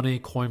involved with money.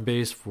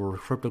 Coinbase for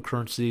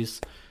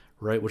cryptocurrencies,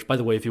 right? Which, by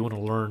the way, if you want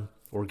to learn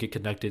or get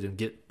connected and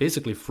get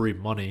basically free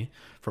money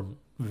from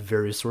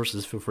various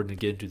sources, feel free to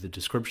get into the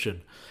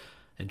description.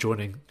 And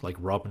joining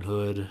like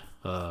Robinhood,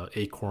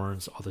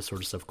 Acorns, all this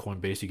sort of stuff,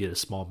 Coinbase, you get a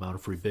small amount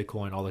of free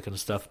Bitcoin, all that kind of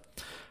stuff.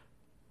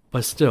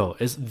 But still,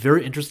 it's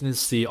very interesting to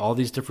see all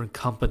these different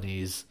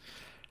companies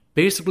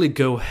basically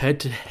go head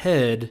to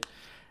head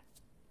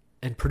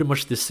in pretty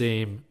much the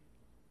same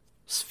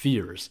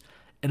spheres.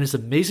 And it's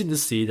amazing to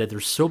see that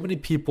there's so many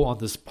people on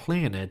this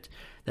planet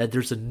that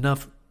there's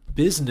enough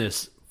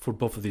business for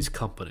both of these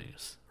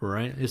companies,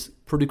 right? It's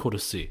pretty cool to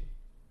see.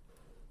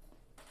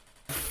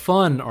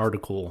 Fun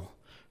article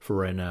for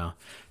right now.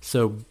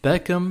 So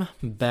Beckham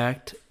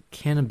backed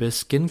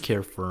cannabis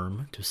skincare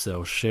firm to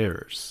sell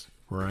shares,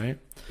 right?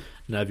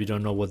 Now, if you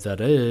don't know what that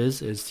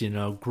is, it's,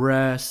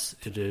 grass.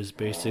 It is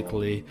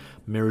basically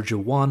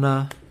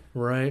marijuana,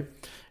 right?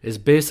 It's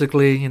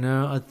basically,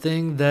 a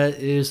thing that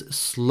is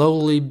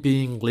slowly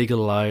being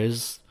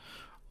legalized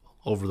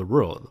over the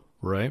world,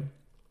 right?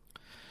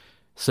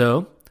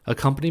 So, a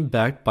company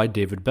backed by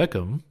David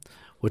Beckham,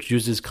 which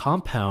uses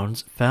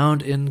compounds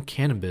found in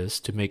cannabis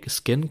to make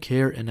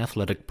skincare and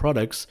athletic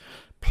products,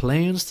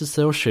 plans to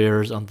sell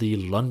shares on the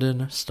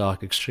London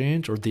Stock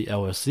Exchange, or the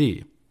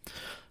LSE.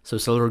 So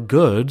Cellular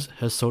Goods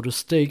has sold a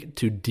stake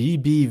to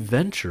DB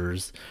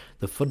Ventures,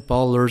 the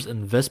footballer's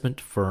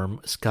investment firm,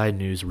 Sky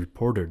News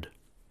reported.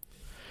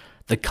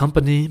 The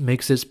company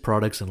makes its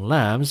products in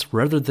labs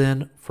rather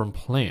than from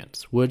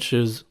plants, which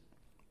is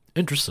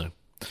interesting.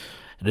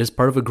 It is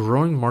part of a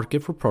growing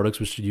market for products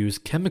which use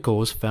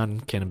chemicals found in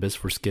cannabis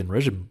for skin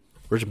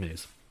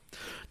regimens.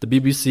 The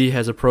BBC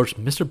has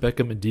approached Mr.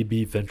 Beckham and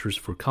DB Ventures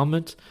for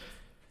comment,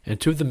 and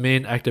two of the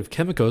main active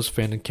chemicals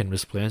found in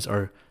cannabis plants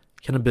are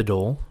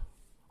cannabidiol,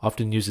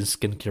 often used in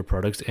skincare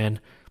products,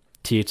 and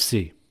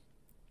THC.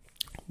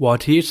 While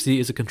THC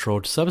is a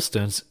controlled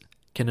substance,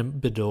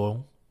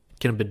 cannabidiol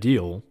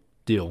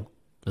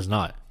is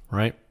not,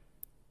 right?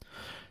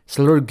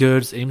 Cellular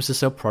Goods aims to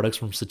sell products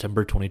from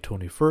September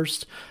 2021,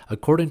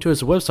 according to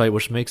its website,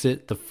 which makes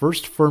it the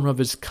first firm of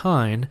its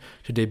kind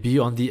to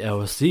debut on the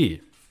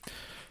LSE.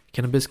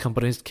 Cannabis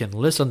companies can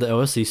list on the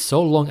LSE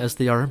so long as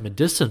they are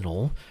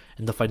medicinal,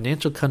 and the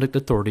Financial Conduct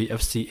Authority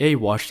 (FCA)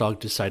 watchdog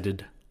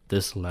decided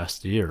this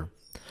last year.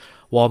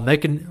 While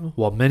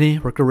many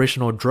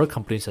recreational drug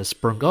companies have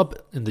sprung up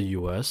in the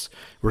U.S.,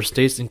 where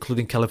states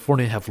including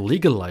California have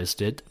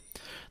legalized it,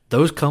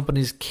 those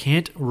companies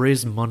can't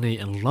raise money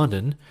in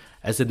London,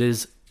 as it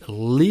is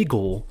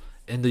illegal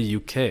in the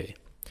UK.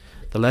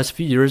 The last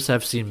few years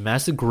have seen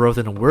massive growth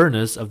in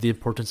awareness of the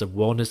importance of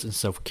wellness and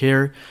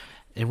self-care,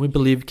 and we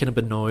believe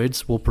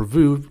cannabinoids will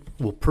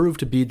prove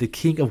to be the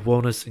king of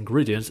wellness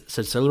ingredients,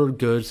 said Cellular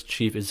Goods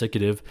chief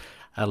executive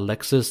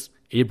Alexis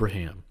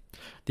Abraham.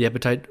 The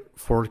appetite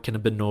for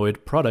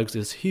cannabinoid products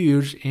is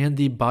huge, and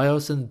the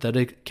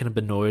biosynthetic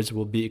cannabinoids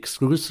will be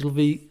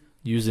exclusively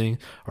using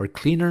are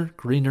cleaner,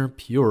 greener,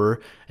 purer,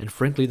 and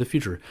frankly the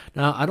future.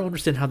 Now, I don't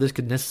understand how this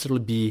could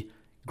necessarily be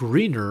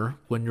greener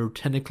when you're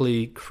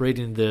technically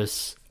creating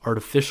this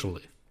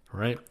artificially,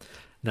 right?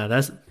 Now,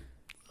 that's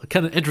a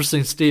kind of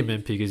interesting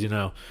statement because, is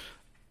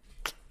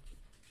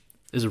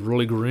it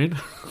really green?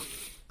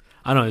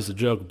 I know it's a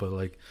joke, but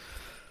like,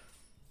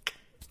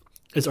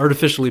 it's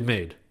artificially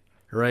made,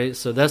 right?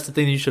 So that's the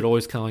thing you should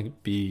always kind of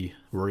like be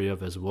wary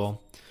of as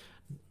well.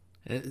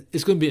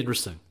 It's going to be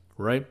interesting,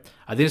 right?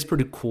 I think it's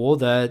pretty cool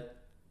that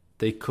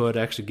they could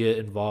actually get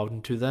involved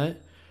into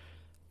that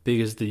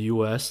because the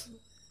U.S.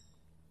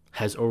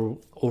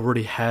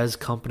 already has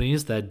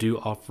companies that do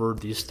offer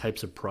these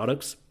types of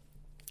products.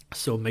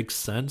 So it makes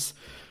sense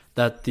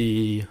that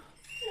the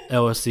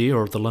LSE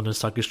or the London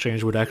Stock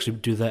Exchange would actually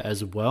do that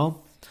as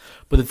well.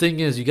 But the thing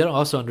is, you got to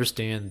also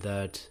understand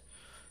that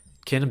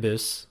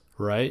cannabis,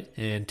 right,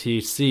 and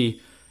THC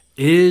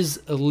is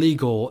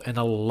illegal in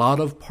a lot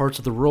of parts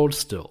of the world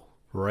still,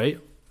 right?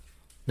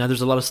 Now,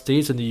 there's a lot of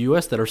states in the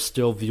U.S. that are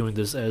still viewing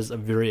this as a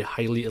very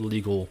highly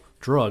illegal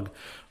drug,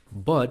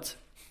 but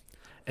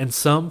in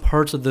some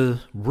parts of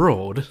the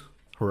world,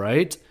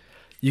 right,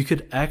 you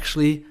could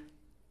actually,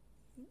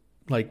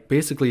 like,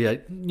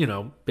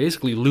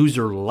 basically lose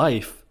your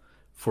life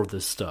for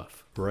this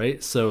stuff,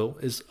 right? So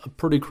it's a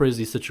pretty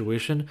crazy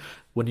situation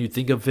when you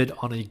think of it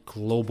on a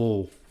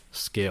global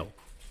scale,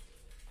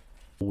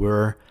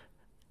 where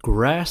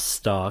grass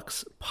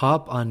stocks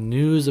pop on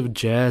news of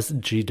Jazz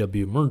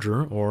GW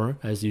merger, or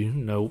as you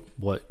know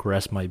what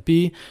grass might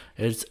be,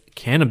 it's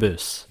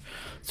cannabis.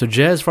 So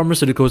Jazz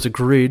Pharmaceuticals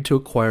agreed to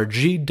acquire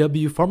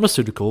GW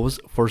Pharmaceuticals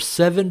for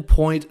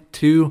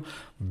 $7.2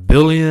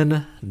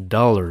 billion.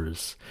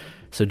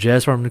 So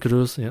Jazz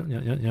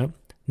Pharmaceuticals, yeah.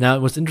 Now,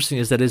 what's interesting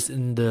is that it's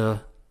in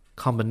the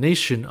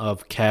combination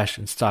of cash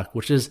and stock,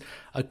 which is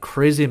a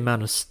crazy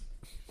amount of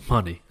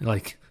money.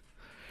 Like,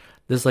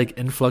 this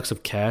influx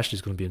of cash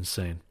is going to be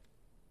insane.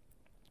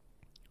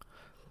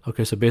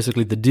 Okay, so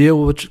basically the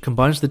deal, which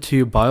combines the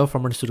two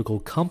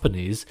biopharmaceutical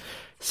companies,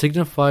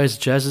 signifies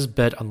Jazz's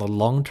bet on the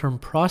long-term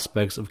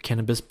prospects of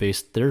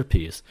cannabis-based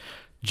therapies.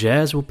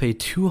 Jazz will pay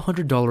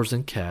 $200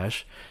 in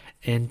cash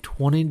and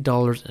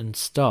 $20 in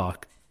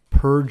stock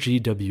per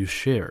GW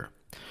share.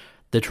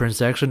 The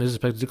transaction is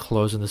expected to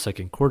close in the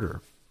second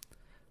quarter.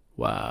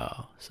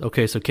 Wow.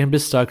 Okay, so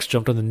cannabis stocks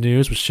jumped on the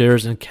news with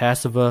shares in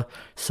Cassava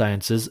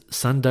Sciences,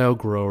 Sundial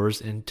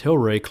Growers, and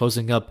Tilray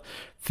closing up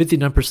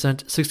 59%,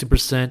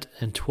 60%,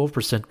 and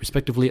 12%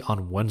 respectively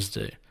on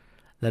Wednesday.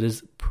 That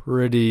is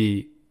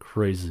pretty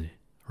crazy,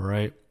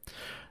 right?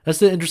 That's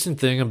the interesting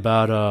thing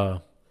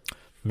about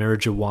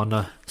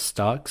marijuana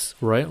stocks,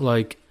 right?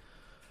 Like,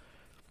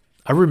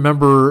 I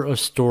remember a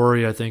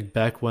story, I think,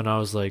 back when I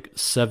was like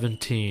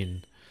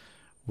 17,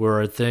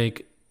 where I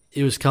think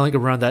it was kind of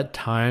like around that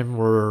time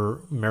where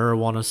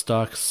marijuana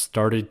stocks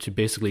started to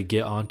basically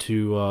get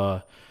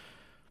onto,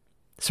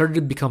 started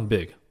to become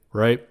big,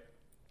 right?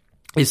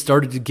 It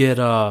started to get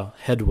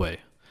headway.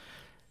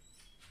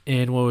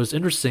 And what was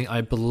interesting,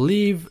 I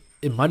believe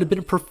it might have been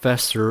a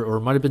professor or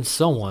it might have been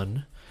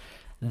someone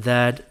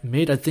that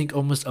made, I think,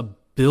 almost $1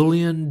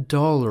 billion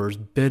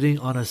betting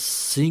on a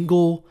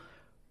single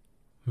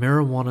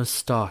marijuana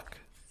stock,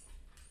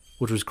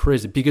 which was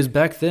crazy because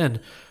back then,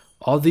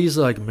 all these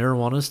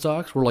marijuana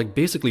stocks were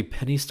basically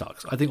penny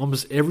stocks. I think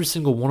almost every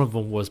single one of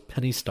them was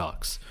penny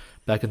stocks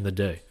back in the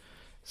day.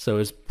 So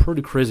it's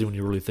pretty crazy when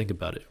you really think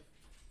about it.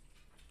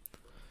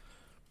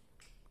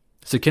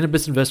 So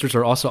cannabis investors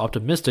are also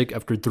optimistic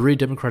after 3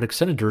 Democratic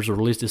senators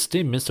released a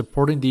statement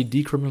supporting the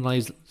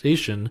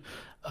decriminalization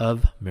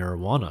of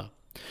marijuana.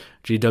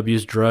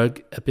 GW's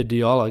drug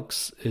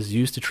Epidiolex is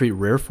used to treat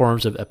rare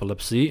forms of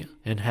epilepsy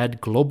and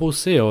had global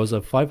sales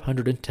of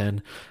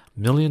 $510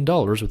 million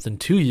within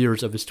 2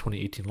 years of its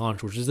 2018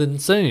 launch, which is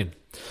insane.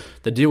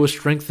 The deal will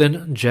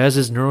strengthen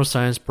Jazz's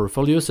neuroscience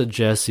portfolio, said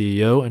Jazz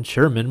CEO and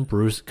chairman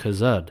Bruce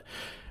Kazad.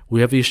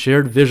 We have a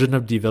shared vision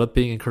of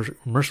developing and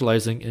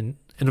commercializing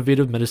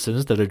innovative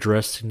medicines that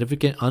address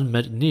significant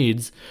unmet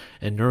needs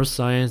in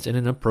neuroscience and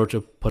an approach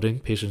of putting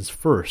patients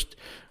first.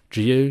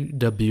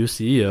 GW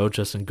CEO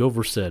Justin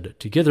Gover said,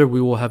 "Together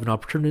we will have an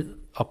opportunity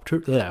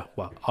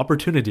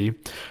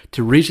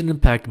to reach and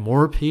impact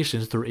more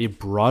patients through a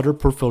broader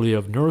portfolio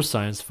of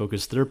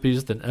neuroscience-focused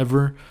therapies than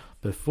ever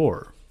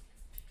before,"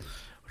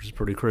 which is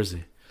pretty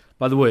crazy.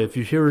 By the way, if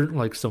you hear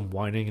some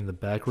whining in the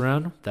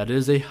background, that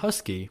is a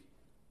husky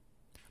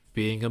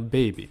being a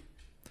baby.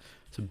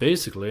 So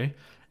basically,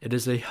 it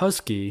is a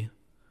husky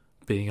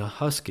being a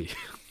husky.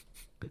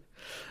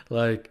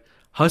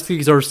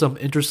 Huskies are some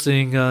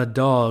interesting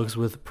dogs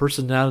with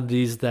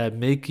personalities that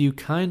make you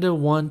kind of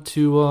want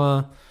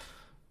to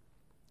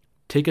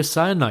take a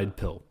cyanide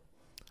pill.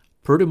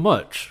 Pretty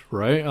much,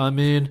 right? I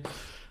mean,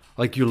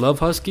 you love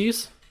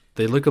huskies.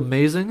 They look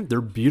amazing.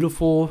 They're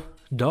beautiful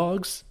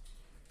dogs.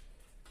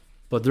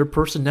 but their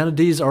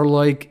personalities are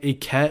like a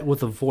cat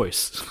with a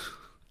voice.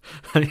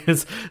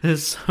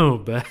 It's so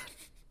bad.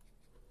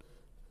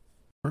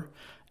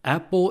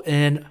 Apple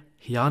and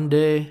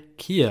Hyundai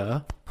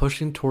Kia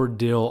pushing toward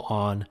deal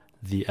on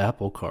the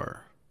Apple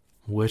Car,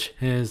 which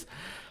is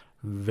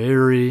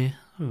very,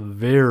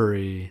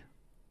 very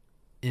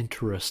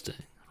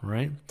interesting,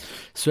 right?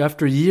 So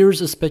after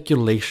years of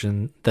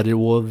speculation that it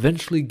will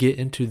eventually get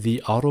into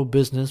the auto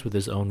business with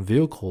its own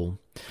vehicle,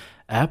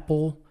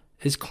 Apple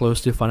is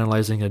close to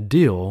finalizing a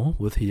deal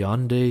with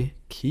Hyundai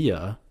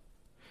Kia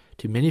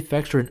to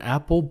manufacture an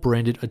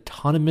Apple-branded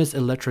autonomous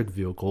electric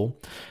vehicle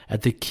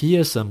at the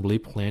Kia assembly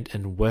plant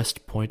in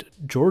West Point,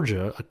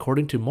 Georgia,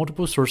 according to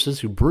multiple sources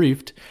who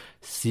briefed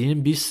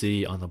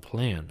CNBC on the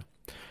plan.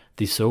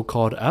 The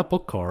so-called Apple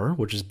Car,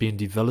 which is being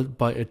developed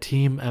by a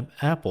team at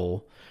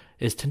Apple,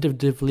 is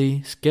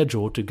tentatively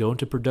scheduled to go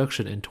into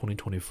production in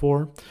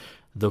 2024,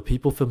 though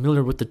people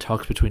familiar with the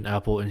talks between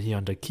Apple and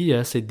Hyundai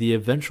Kia say the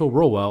eventual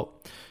rollout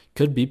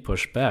could be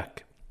pushed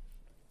back.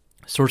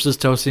 Sources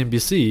tell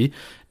CNBC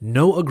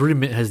no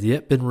agreement has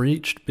yet been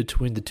reached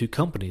between the two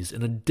companies.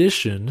 In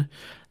addition,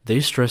 they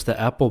stress that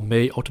Apple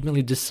may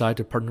ultimately decide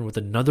to partner with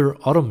another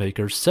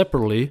automaker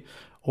separately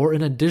or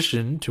in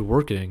addition to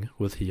working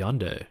with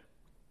Hyundai.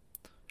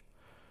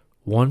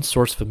 One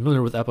source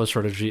familiar with Apple's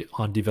strategy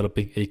on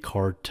developing a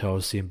car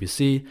tells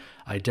CNBC,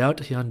 "I doubt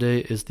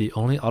Hyundai is the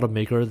only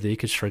automaker they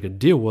could strike a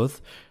deal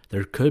with.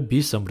 There could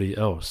be somebody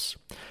else."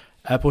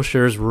 Apple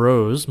shares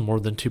rose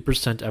more than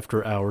 2%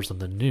 after hours on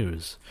the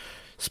news.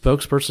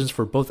 Spokespersons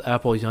for both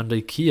Apple and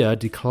Hyundai Kia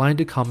declined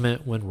to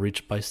comment when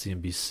reached by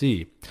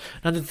CNBC.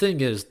 Now the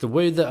thing is, the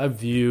way that I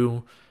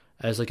view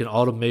as like an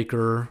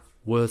automaker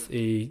with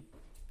a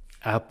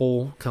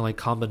Apple kind of like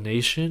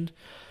combination,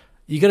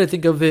 you got to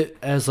think of it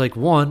as like,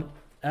 one,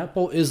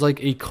 Apple is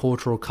like a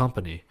cultural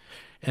company.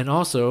 And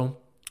also,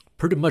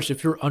 pretty much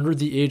if you're under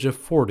the age of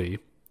 40,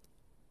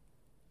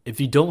 if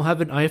you don't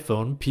have an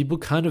iPhone, people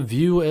kind of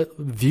view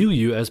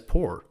you as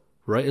poor,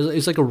 right?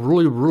 It's like a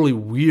really, really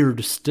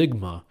weird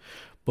stigma.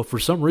 But for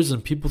some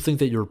reason, people think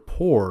that you're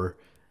poor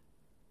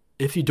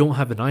if you don't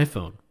have an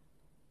iPhone.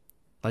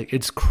 Like,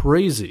 it's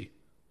crazy,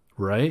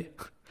 right?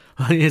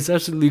 It's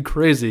absolutely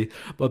crazy.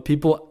 But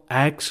people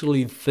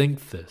actually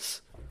think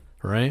this,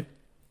 right?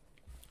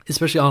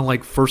 Especially on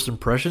like first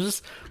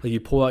impressions. Like you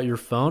pull out your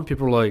phone,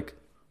 people are like,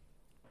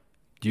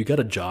 "Do you got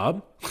a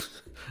job?"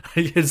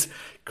 It's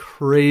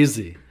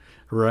crazy,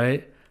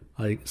 right?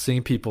 Like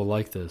seeing people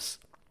like this.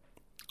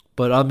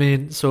 But I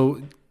mean,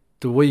 so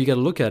the way you got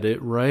to look at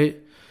it,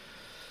 right?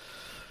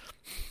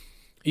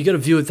 You got to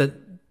view it that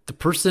the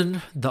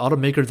person, the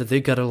automaker that they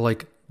got to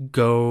like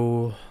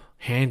go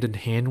hand in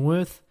hand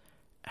with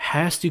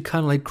has to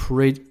kind of like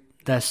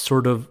create that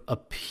sort of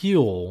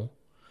appeal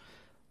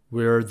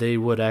where they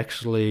would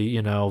actually,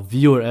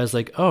 view it as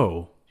like,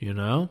 oh,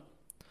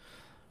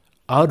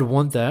 I would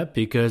want that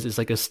because it's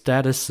like a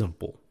status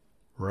symbol,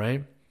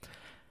 right?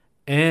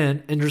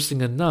 And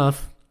interesting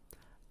enough,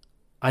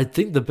 I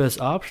think the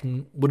best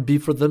option would be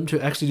for them to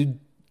actually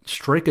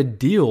strike a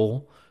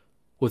deal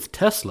with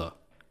Tesla,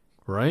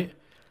 right?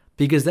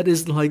 Because that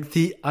is like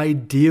the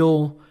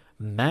ideal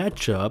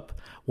matchup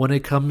when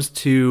it comes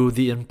to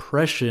the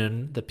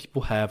impression that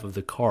people have of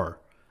the car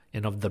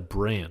and of the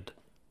brand,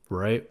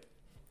 right?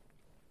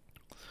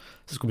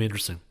 This is going to be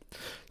interesting.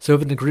 So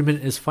if an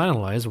agreement is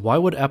finalized, why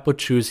would Apple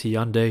choose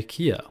Hyundai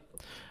Kia?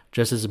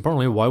 Just as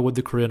importantly, why would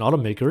the Korean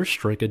automaker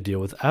strike a deal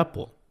with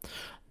Apple?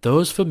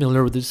 Those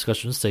familiar with the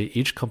discussion say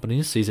each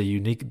company sees a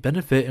unique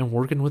benefit in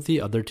working with the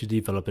other to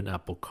develop an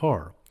Apple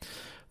car.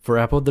 For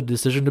Apple, the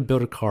decision to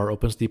build a car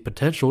opens the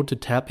potential to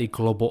tap a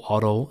global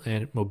auto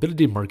and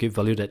mobility market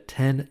valued at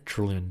 $10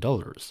 trillion.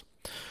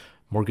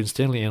 Morgan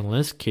Stanley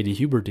analyst Katie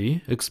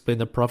Huberty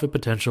explained the profit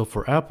potential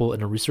for Apple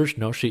in a research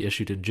note she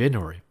issued in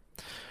January.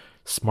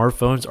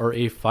 Smartphones are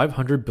a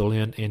 $500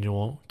 billion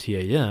annual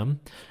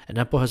TAM, and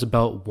Apple has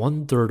about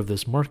 1/3 of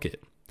this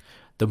market.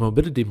 The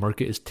mobility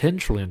market is $10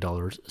 trillion,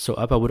 so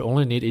Apple would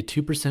only need a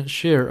 2%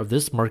 share of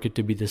this market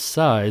to be the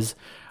size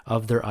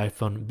of their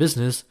iPhone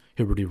business,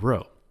 Huberty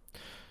wrote.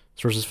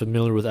 Sources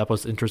familiar with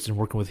Apple's interest in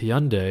working with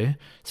Hyundai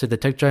say the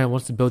tech giant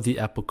wants to build the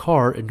Apple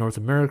Car in North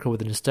America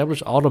with an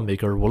established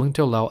automaker willing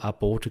to allow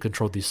Apple to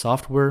control the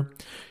software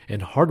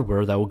and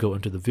hardware that will go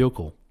into the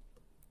vehicle.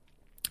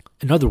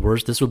 In other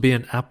words, this would be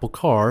an Apple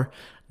Car,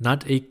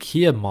 not a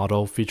Kia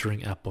model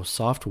featuring Apple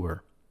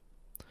software.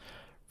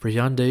 For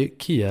Hyundai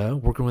Kia,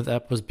 working with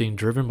Apple is being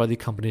driven by the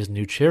company's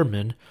new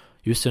chairman,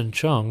 Yoo-Seon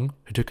Chung,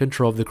 who took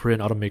control of the Korean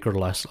automaker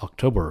last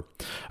October.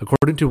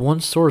 According to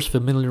one source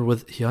familiar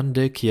with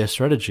Hyundai Kia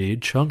strategy,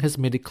 Chung has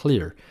made it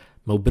clear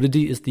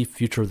mobility is the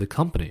future of the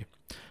company.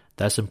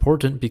 That's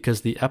important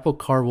because the Apple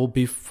Car will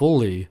be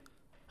fully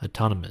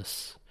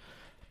autonomous.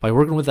 By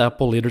working with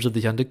Apple, leaders of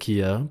the Hyundai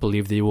Kia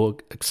believe they will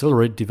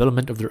accelerate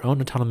development of their own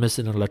autonomous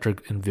and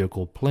electric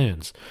in-vehicle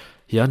plans.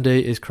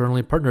 Hyundai is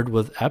currently partnered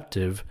with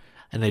Aptiv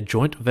and a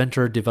joint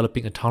venture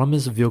developing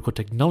autonomous vehicle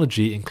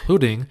technology,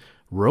 including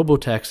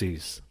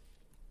robotaxis.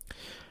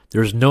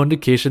 There is no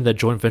indication that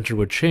joint venture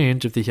would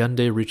change if the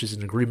Hyundai reaches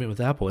an agreement with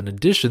Apple. In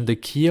addition, the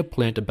Kia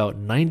plant about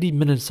 90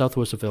 minutes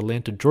southwest of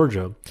Atlanta,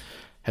 Georgia,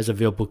 has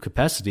available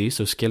capacity,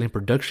 so scaling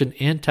production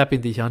and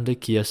tapping the Hyundai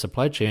Kia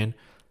supply chain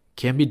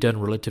can be done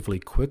relatively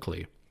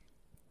quickly.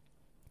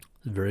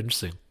 Very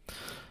interesting.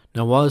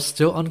 Now, while it's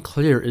still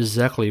unclear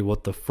exactly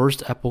what the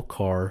first Apple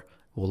car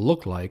will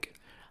look like,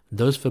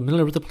 those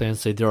familiar with the plan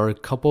say there are a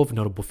couple of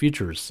notable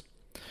features.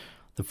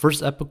 The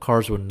first Apple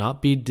cars will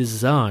not be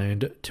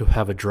designed to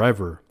have a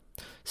driver,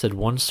 said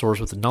one source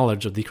with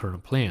knowledge of the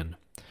current plan.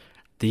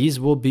 These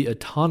will be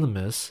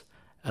autonomous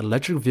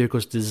electric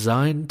vehicles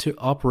designed to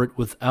operate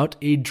without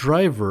a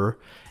driver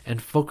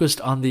and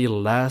focused on the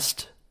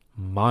last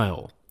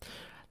mile.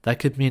 That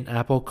could mean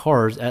Apple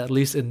cars, at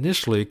least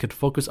initially, could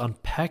focus on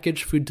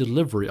packaged food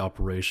delivery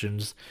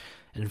operations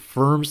and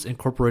firms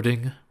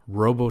incorporating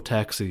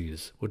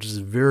robo-taxis, which is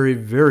very,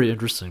 very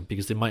interesting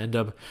because they might end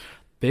up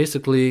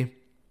basically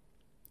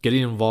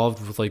getting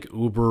involved with like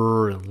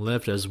Uber and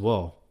Lyft as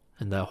well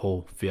in that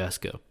whole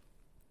fiasco.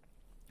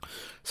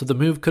 So the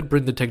move could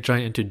bring the tech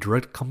giant into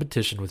direct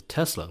competition with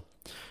Tesla,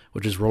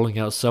 which is rolling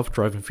out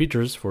self-driving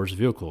features for its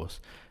vehicles.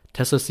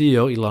 Tesla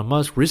CEO Elon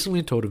Musk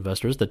recently told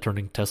investors that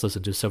turning Teslas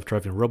into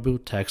self-driving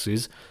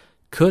robo-taxis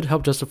could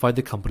help justify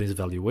the company's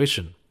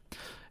valuation,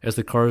 as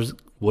the cars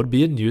would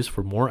be in use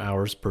for more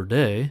hours per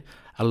day,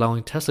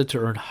 allowing Tesla to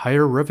earn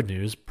higher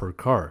revenues per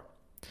car.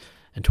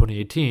 In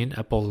 2018,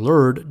 Apple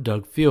lured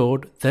Doug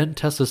Field, then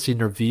Tesla's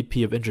senior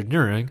VP of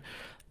engineering,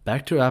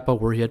 back to Apple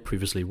where he had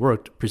previously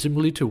worked,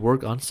 presumably to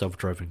work on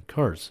self-driving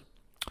cars.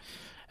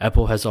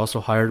 Apple has also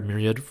hired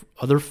myriad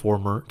other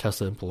former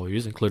Tesla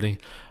employees, including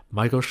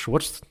Michael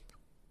Schwartz,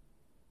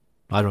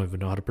 I don't even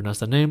know how to pronounce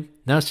that name,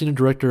 now Senior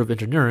Director of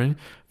Engineering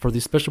for the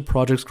Special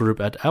Projects Group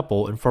at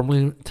Apple and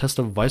formerly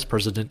Tesla Vice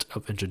President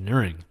of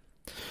Engineering.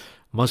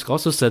 Musk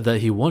also said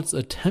that he once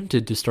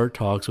attempted to start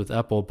talks with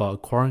Apple about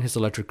acquiring his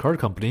electric car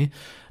company,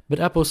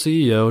 but Apple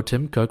CEO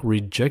Tim Cook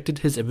rejected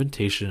his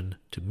invitation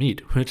to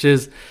meet, which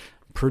is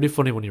pretty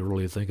funny when you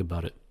really think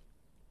about it.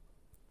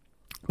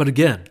 But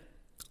again,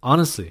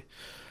 honestly,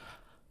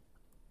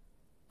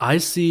 I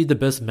see the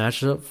best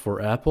matchup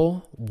for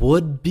Apple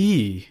would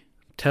be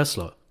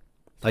Tesla.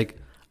 Like,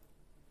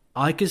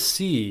 I could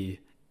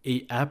see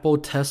a Apple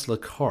Tesla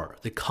car,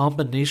 the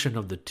combination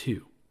of the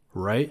two,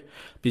 right?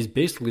 Because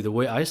basically the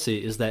way I see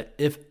it is that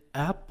if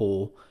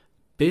Apple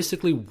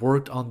basically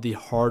worked on the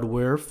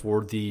hardware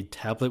for the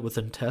tablet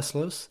within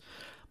Teslas,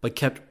 but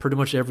kept pretty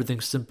much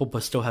everything simple,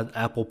 but still had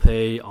Apple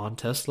Pay on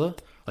Tesla,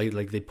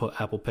 like they put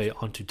Apple Pay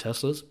onto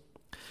Teslas,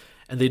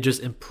 and they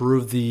just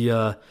improved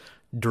the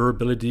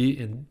durability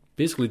and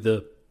basically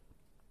the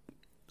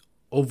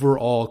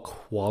overall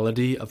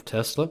quality of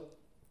Tesla.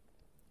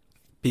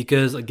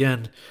 Because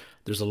again,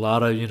 there's a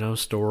lot of,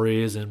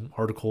 stories and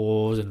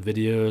articles and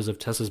videos of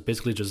Teslas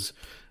basically just,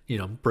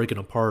 breaking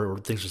apart or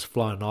things just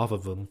flying off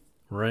of them,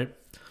 right?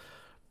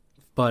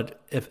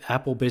 But if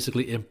Apple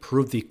basically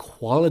improved the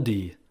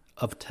quality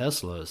of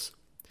Teslas,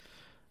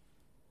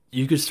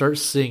 you could start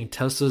seeing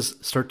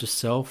Teslas start to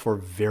sell for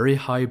very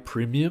high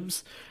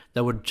premiums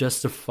that would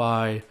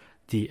justify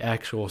the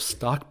actual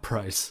stock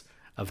price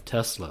of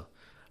Tesla,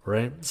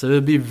 right? So it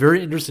would be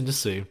very interesting to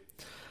see.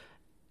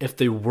 If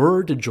they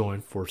were to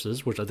join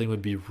forces, which I think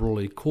would be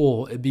really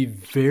cool, it'd be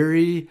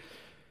very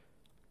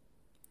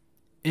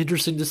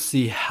interesting to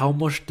see how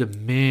much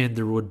demand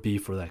there would be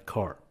for that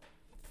car.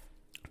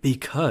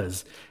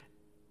 Because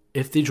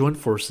if they join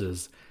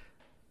forces,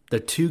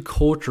 the two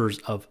cultures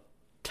of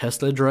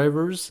Tesla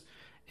drivers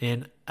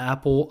and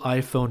Apple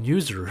iPhone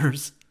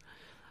users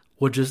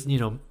would just,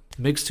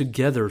 mix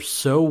together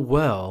so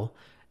well,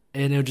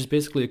 and it would just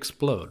basically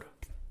explode,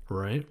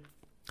 right?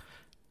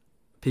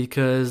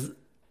 Because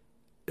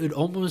it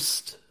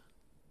almost...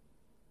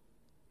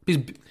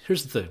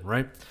 Here's the thing,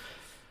 right?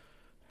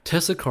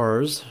 Tesla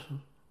cars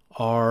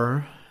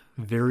are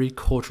very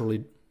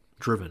culturally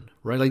driven,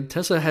 right? Like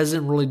Tesla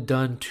hasn't really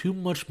done too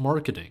much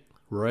marketing,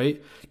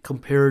 right?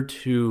 Compared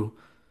to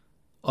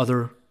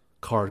other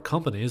car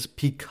companies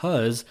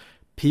because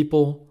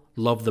people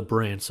love the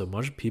brand so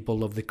much, people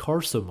love the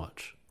car so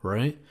much,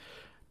 right?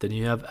 Then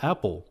you have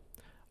Apple,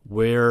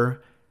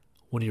 where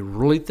when you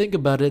really think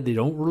about it, they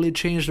don't really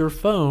change their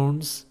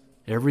phones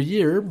every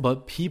year,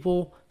 but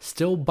people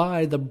still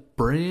buy the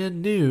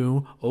brand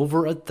new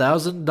over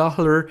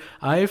 $1,000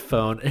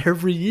 iPhone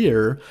every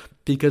year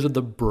because of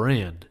the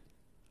brand,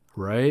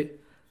 right?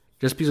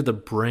 Just because of the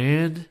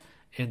brand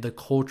and the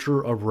culture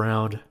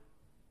around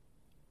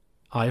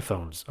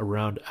iPhones,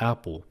 around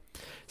Apple.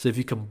 So if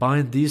you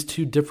combine these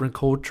two different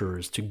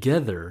cultures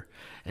together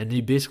and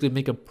you basically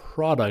make a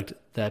product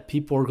that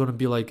people are going to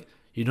be like,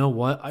 you know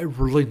what, I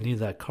really need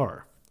that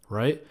car,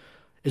 right?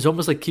 It's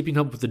almost like keeping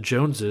up with the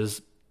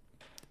Joneses,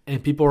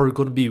 and people are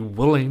going to be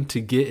willing to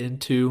get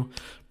into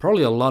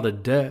probably a lot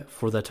of debt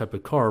for that type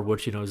of car,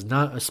 which, is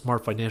not a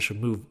smart financial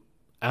move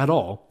at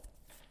all.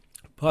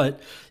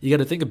 But you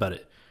got to think about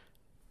it.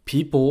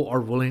 People are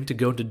willing to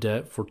go into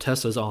debt for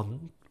Teslas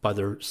by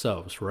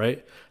themselves,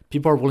 right?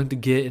 People are willing to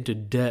get into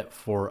debt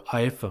for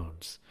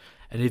iPhones.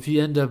 And if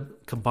you end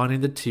up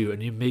combining the two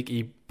and you make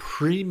a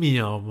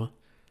premium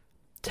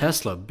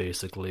Tesla,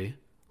 basically,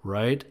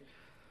 right?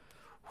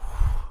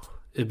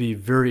 It'd be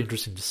very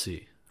interesting to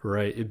see,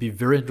 right? It'd be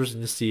very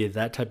interesting to see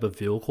that type of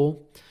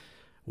vehicle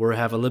where it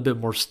have a little bit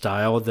more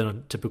style than a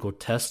typical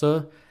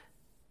Tesla,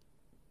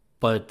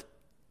 but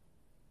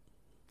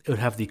it would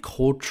have the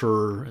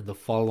culture and the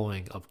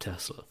following of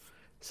Tesla.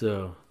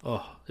 So,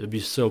 it'd be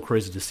so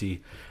crazy to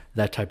see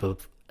that type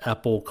of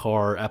Apple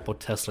car, Apple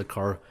Tesla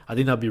car. I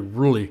think that'd be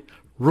really,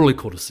 really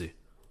cool to see.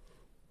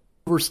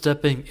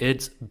 Overstepping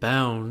its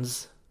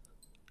bounds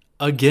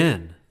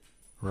again,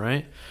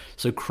 right?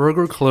 So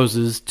Kroger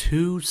closes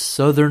 2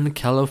 Southern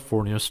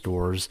California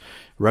stores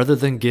rather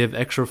than give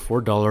extra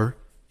 $4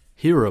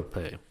 hero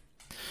pay.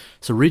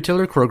 So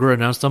retailer Kroger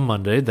announced on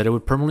Monday that it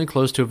would permanently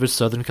close 2 of its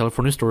Southern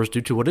California stores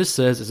due to what it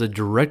says is a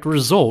direct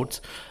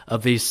result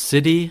of a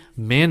city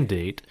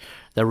mandate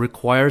that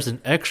requires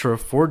an extra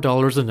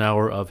 $4 an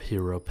hour of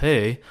hero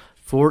pay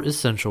for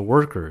essential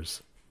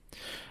workers.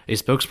 A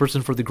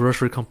spokesperson for the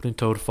grocery company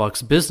told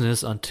Fox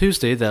Business on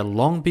Tuesday that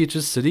Long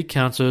Beach's city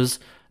council's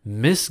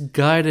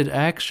misguided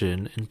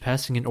action in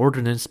passing an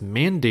ordinance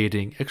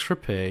mandating extra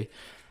pay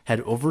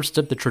had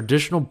overstepped the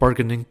traditional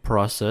bargaining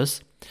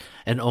process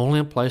and only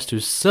applies to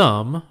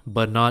some,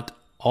 but not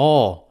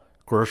all,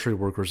 grocery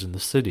workers in the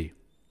city.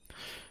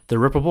 The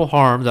irreparable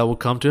harm that will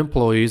come to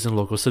employees and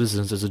local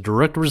citizens is a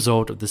direct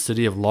result of the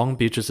city of Long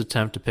Beach's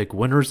attempt to pick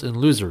winners and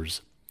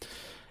losers.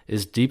 It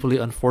is deeply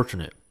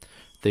unfortunate,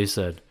 they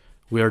said.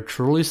 We are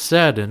truly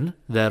saddened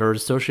that our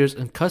associates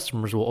and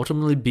customers will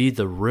ultimately be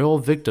the real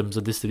victims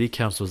of the city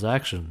council's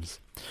actions.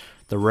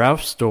 The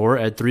Ralph's store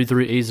at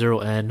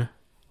 3380N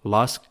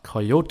Las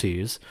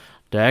Coyotes,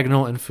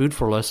 Diagonal and Food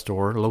for Less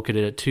store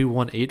located at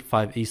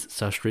 2185 East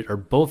South Street are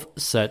both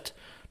set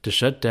to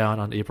shut down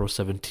on April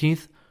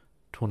 17th,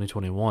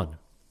 2021.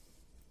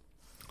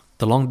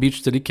 The Long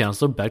Beach City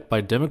Council, backed by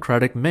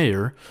Democratic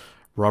Mayor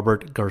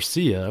Robert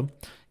Garcia,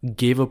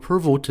 gave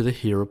approval to the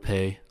hero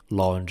pay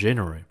law in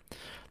January.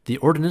 The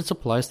ordinance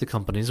applies to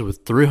companies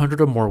with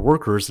 300 or more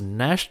workers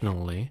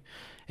nationally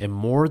and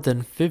more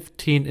than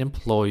 15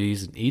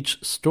 employees in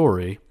each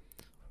story,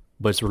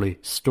 but it's really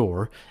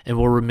store, and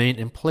will remain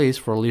in place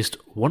for at least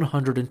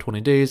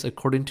 120 days,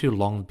 according to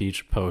Long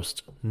Beach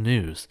Post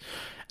News.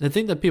 And the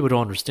thing that people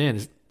don't understand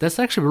is that's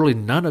actually really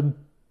not a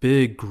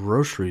big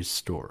grocery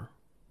store,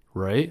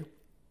 right?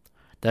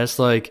 That's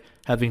like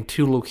having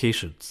 2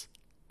 locations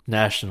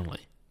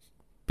nationally,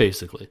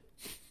 basically.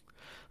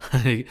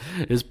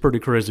 It's pretty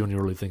crazy when you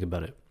really think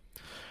about it.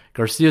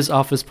 Garcia's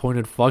office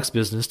pointed Fox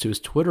Business to his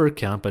Twitter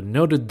account, but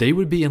noted they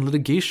would be in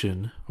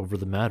litigation over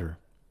the matter.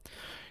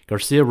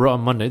 Garcia wrote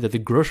on Monday that the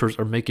grocers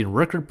are making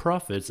record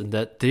profits and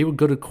that they would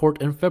go to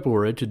court in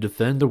February to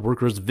defend the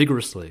workers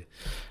vigorously.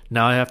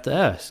 Now I have to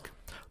ask,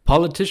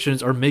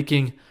 politicians are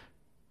making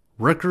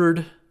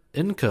record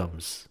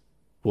incomes.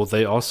 Will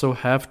they also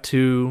have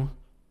to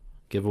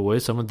give away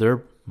some of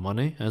their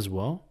money as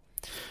well?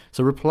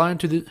 So replying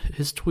to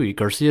his tweet,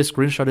 Garcia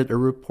screenshotted a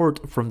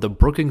report from the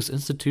Brookings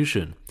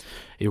Institution,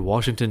 a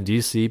Washington,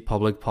 D.C.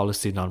 public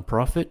policy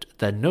nonprofit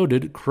that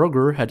noted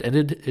Kroger had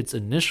ended its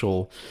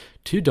initial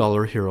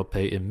 $2 hero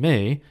pay in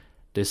May,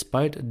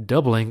 despite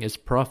doubling its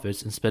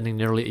profits and spending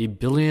nearly $1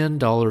 billion in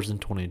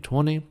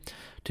 2020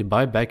 to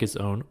buy back its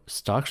own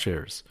stock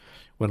shares.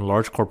 When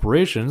large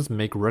corporations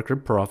make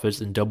record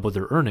profits and double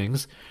their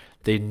earnings,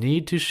 they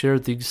need to share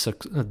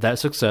that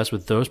success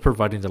with those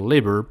providing the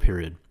labor,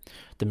 period.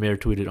 The mayor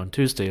tweeted on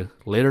Tuesday,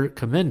 later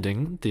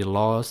commending the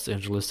Los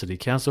Angeles City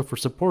Council for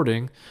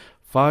supporting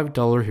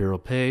 $5 hero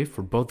pay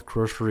for both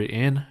grocery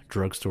and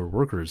drugstore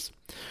workers.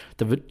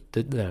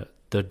 The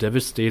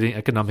devastating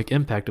economic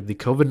impact of the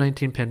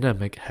COVID-19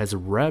 pandemic has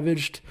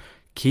ravaged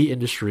key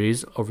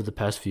industries over the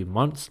past few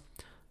months,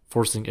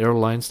 forcing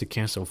airlines to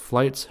cancel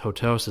flights,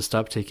 hotels to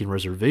stop taking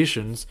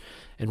reservations,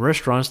 and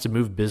restaurants to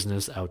move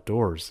business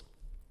outdoors.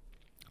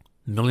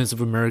 Millions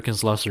of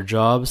Americans lost their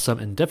jobs, some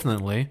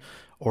indefinitely,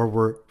 or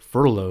were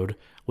furloughed,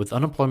 with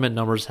unemployment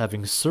numbers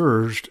having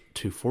surged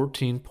to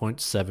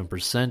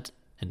 14.7%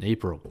 in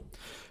April.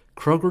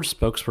 Kroger's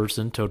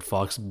spokesperson told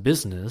Fox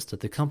Business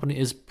that the company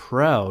is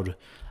proud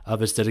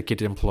of its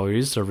dedicated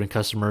employees serving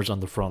customers on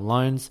the front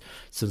lines.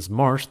 Since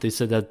March, they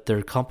said that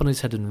their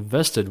companies had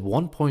invested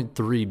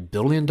 $1.3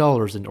 billion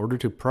in order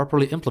to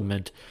properly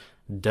implement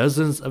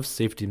dozens of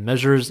safety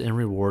measures and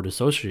reward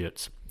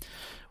associates.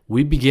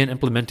 We began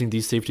implementing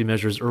these safety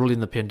measures early in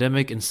the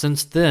pandemic, and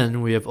since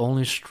then, we have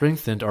only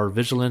strengthened our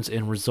vigilance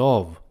and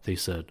resolve, they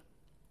said.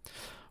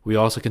 We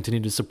also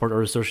continue to support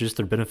our associates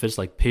through benefits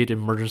like paid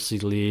emergency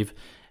leave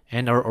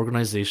and our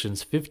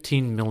organization's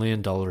 $15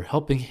 million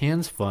Helping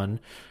Hands Fund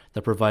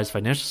that provides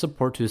financial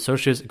support to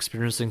associates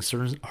experiencing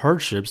certain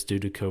hardships due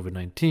to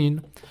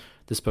COVID-19,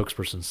 the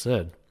spokesperson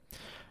said.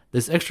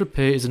 This extra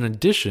pay is in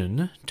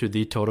addition to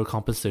the total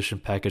compensation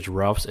package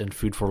Ralph's and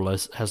Food for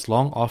Less has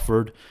long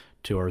offered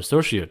to our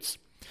associates,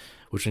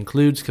 which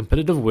includes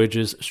competitive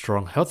wages,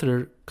 strong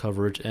healthcare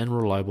coverage, and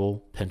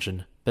reliable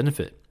pension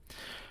benefit.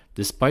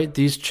 Despite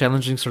these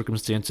challenging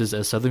circumstances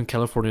as Southern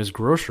California's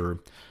grocer,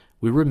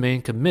 We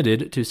remain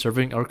committed to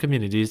serving our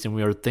communities, and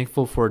we are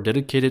thankful for our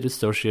dedicated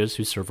associates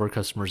who serve our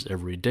customers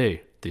every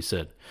day, they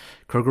said.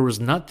 Kroger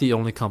was not the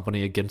only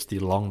company against the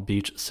Long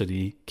Beach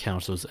City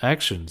Council's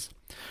actions.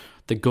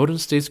 The Golden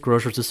State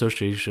Grocers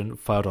Association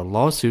filed a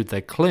lawsuit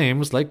that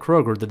claims, like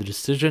Kroger, that the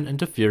decision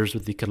interferes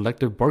with the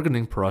collective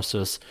bargaining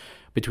process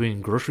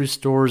between grocery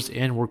stores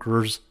and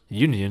workers'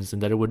 unions,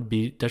 and that it would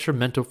be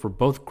detrimental for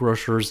both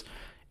grocers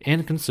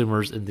and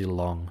consumers in the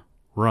long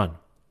run.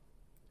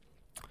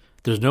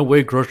 There's no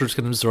way grocers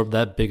can absorb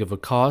that big of a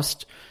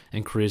cost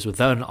increase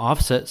without an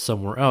offset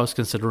somewhere else,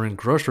 considering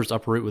grocers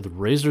operate with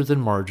razor-thin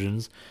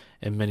margins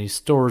and many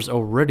stores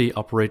already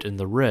operate in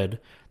the red,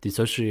 the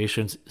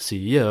association's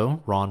CEO,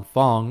 Ron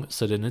Fong,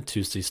 said in a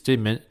Tuesday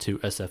statement to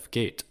SF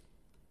Gate.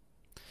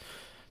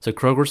 So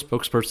Kroger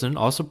spokesperson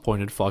also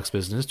pointed Fox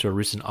Business to a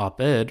recent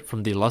op-ed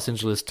from the Los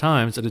Angeles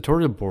Times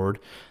editorial board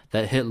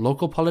that hit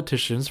local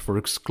politicians for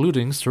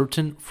excluding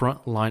certain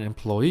frontline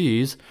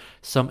employees,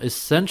 some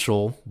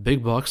essential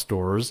big box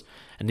stores,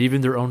 and even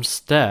their own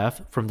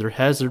staff from their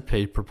hazard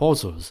pay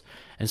proposals,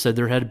 and said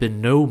there had been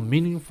no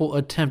meaningful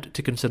attempt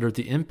to consider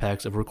the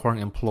impacts of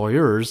requiring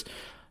employers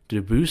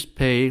to boost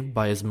pay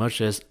by as much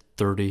as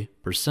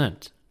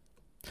 30%.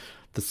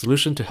 The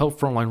solution to help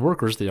frontline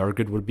workers, they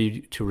argued, would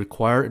be to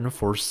require and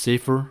enforce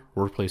safer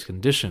workplace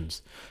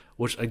conditions,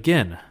 which,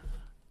 again,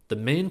 the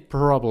main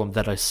problem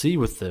that I see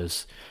with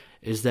this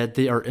is that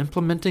they are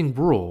implementing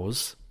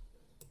rules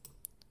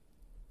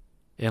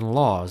and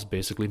laws,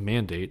 basically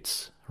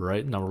mandates,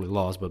 right? Not really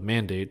laws, but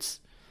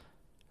mandates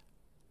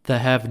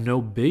that have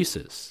no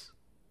basis.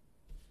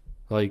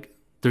 Like,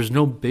 there's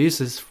no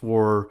basis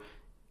for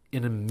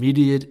an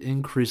immediate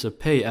increase of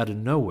pay out of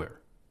nowhere,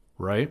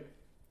 right?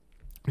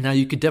 Now,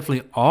 you could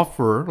definitely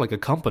offer, like a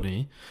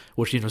company,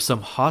 which,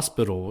 some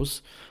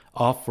hospitals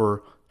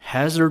offer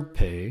hazard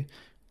pay,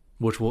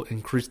 which will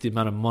increase the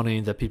amount of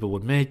money that people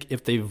would make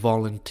if they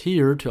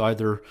volunteer to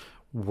either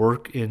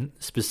work in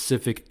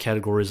specific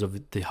categories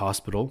of the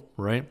hospital,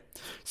 right?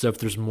 So if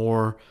there's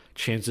more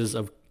chances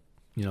of,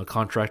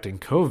 contracting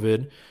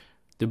COVID,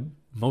 they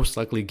most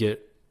likely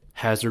get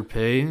hazard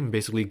pay and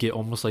basically get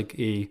almost like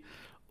an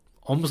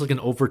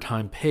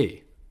overtime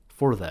pay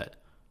for that,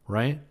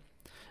 right?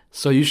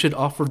 So you should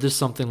offer this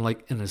something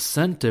like an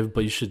incentive,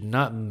 but you should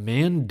not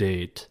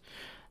mandate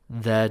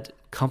that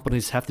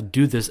companies have to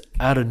do this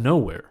out of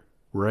nowhere,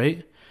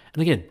 right?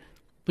 And again,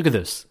 look at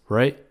this,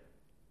 right?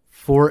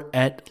 For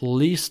at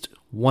least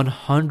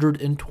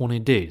 120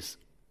 days.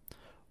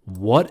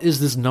 What is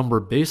this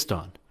number based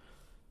on?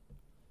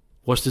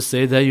 What's to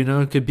say that,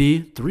 it could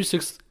be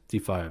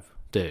 365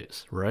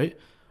 days, right?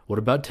 What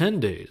about 10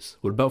 days?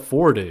 What about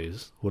 4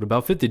 days? What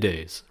about 50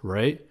 days,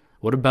 right?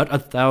 What about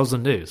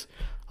 1,000 days?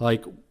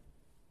 Like,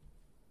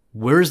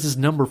 where is this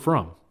number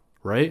from,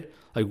 right?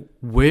 Like,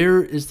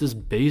 where is this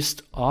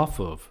based off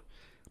of?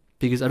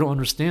 Because I don't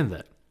understand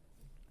that.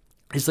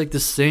 It's like the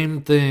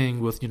same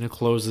thing with,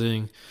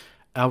 closing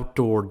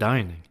outdoor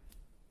dining.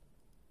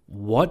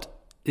 What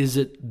is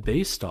it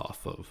based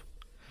off of?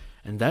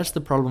 And that's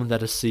the problem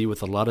that I see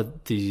with a lot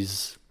of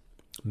these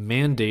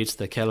mandates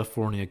that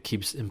California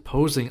keeps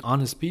imposing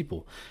on its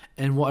people.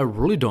 And what I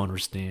really don't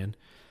understand,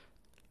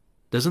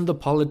 doesn't the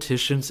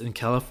politicians in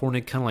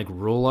California kind of like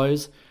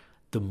realize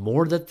the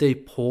more that they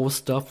pull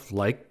stuff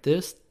like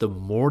this, the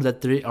more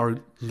that they are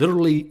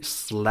literally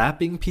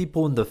slapping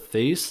people in the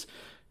face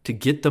to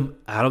get them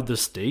out of the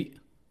state,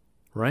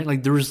 right?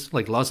 Like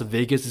Las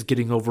Vegas is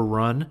getting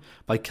overrun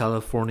by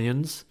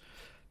Californians.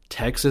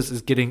 Texas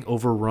is getting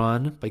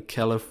overrun by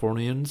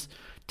Californians.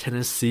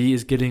 Tennessee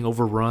is getting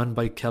overrun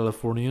by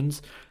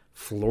Californians.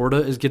 Florida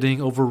is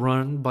getting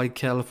overrun by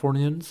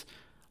Californians.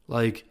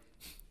 Like,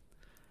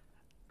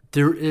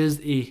 there is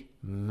a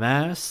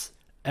mass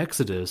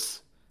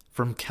exodus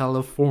from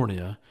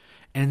California,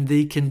 and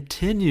they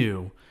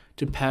continue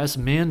to pass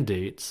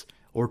mandates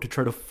or to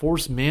try to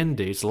force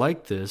mandates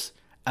like this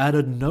out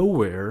of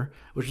nowhere,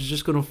 which is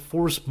just going to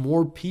force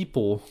more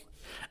people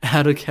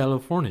out of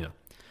California.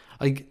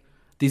 Like,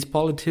 these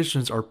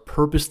politicians are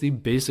purposely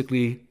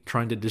basically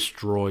trying to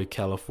destroy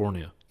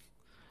California,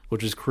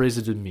 which is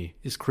crazy to me.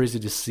 It's crazy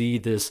to see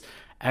this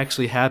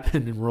actually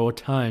happen in real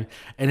time,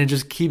 and it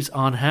just keeps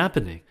on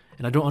happening,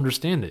 and I don't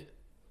understand it,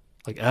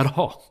 like, at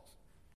all.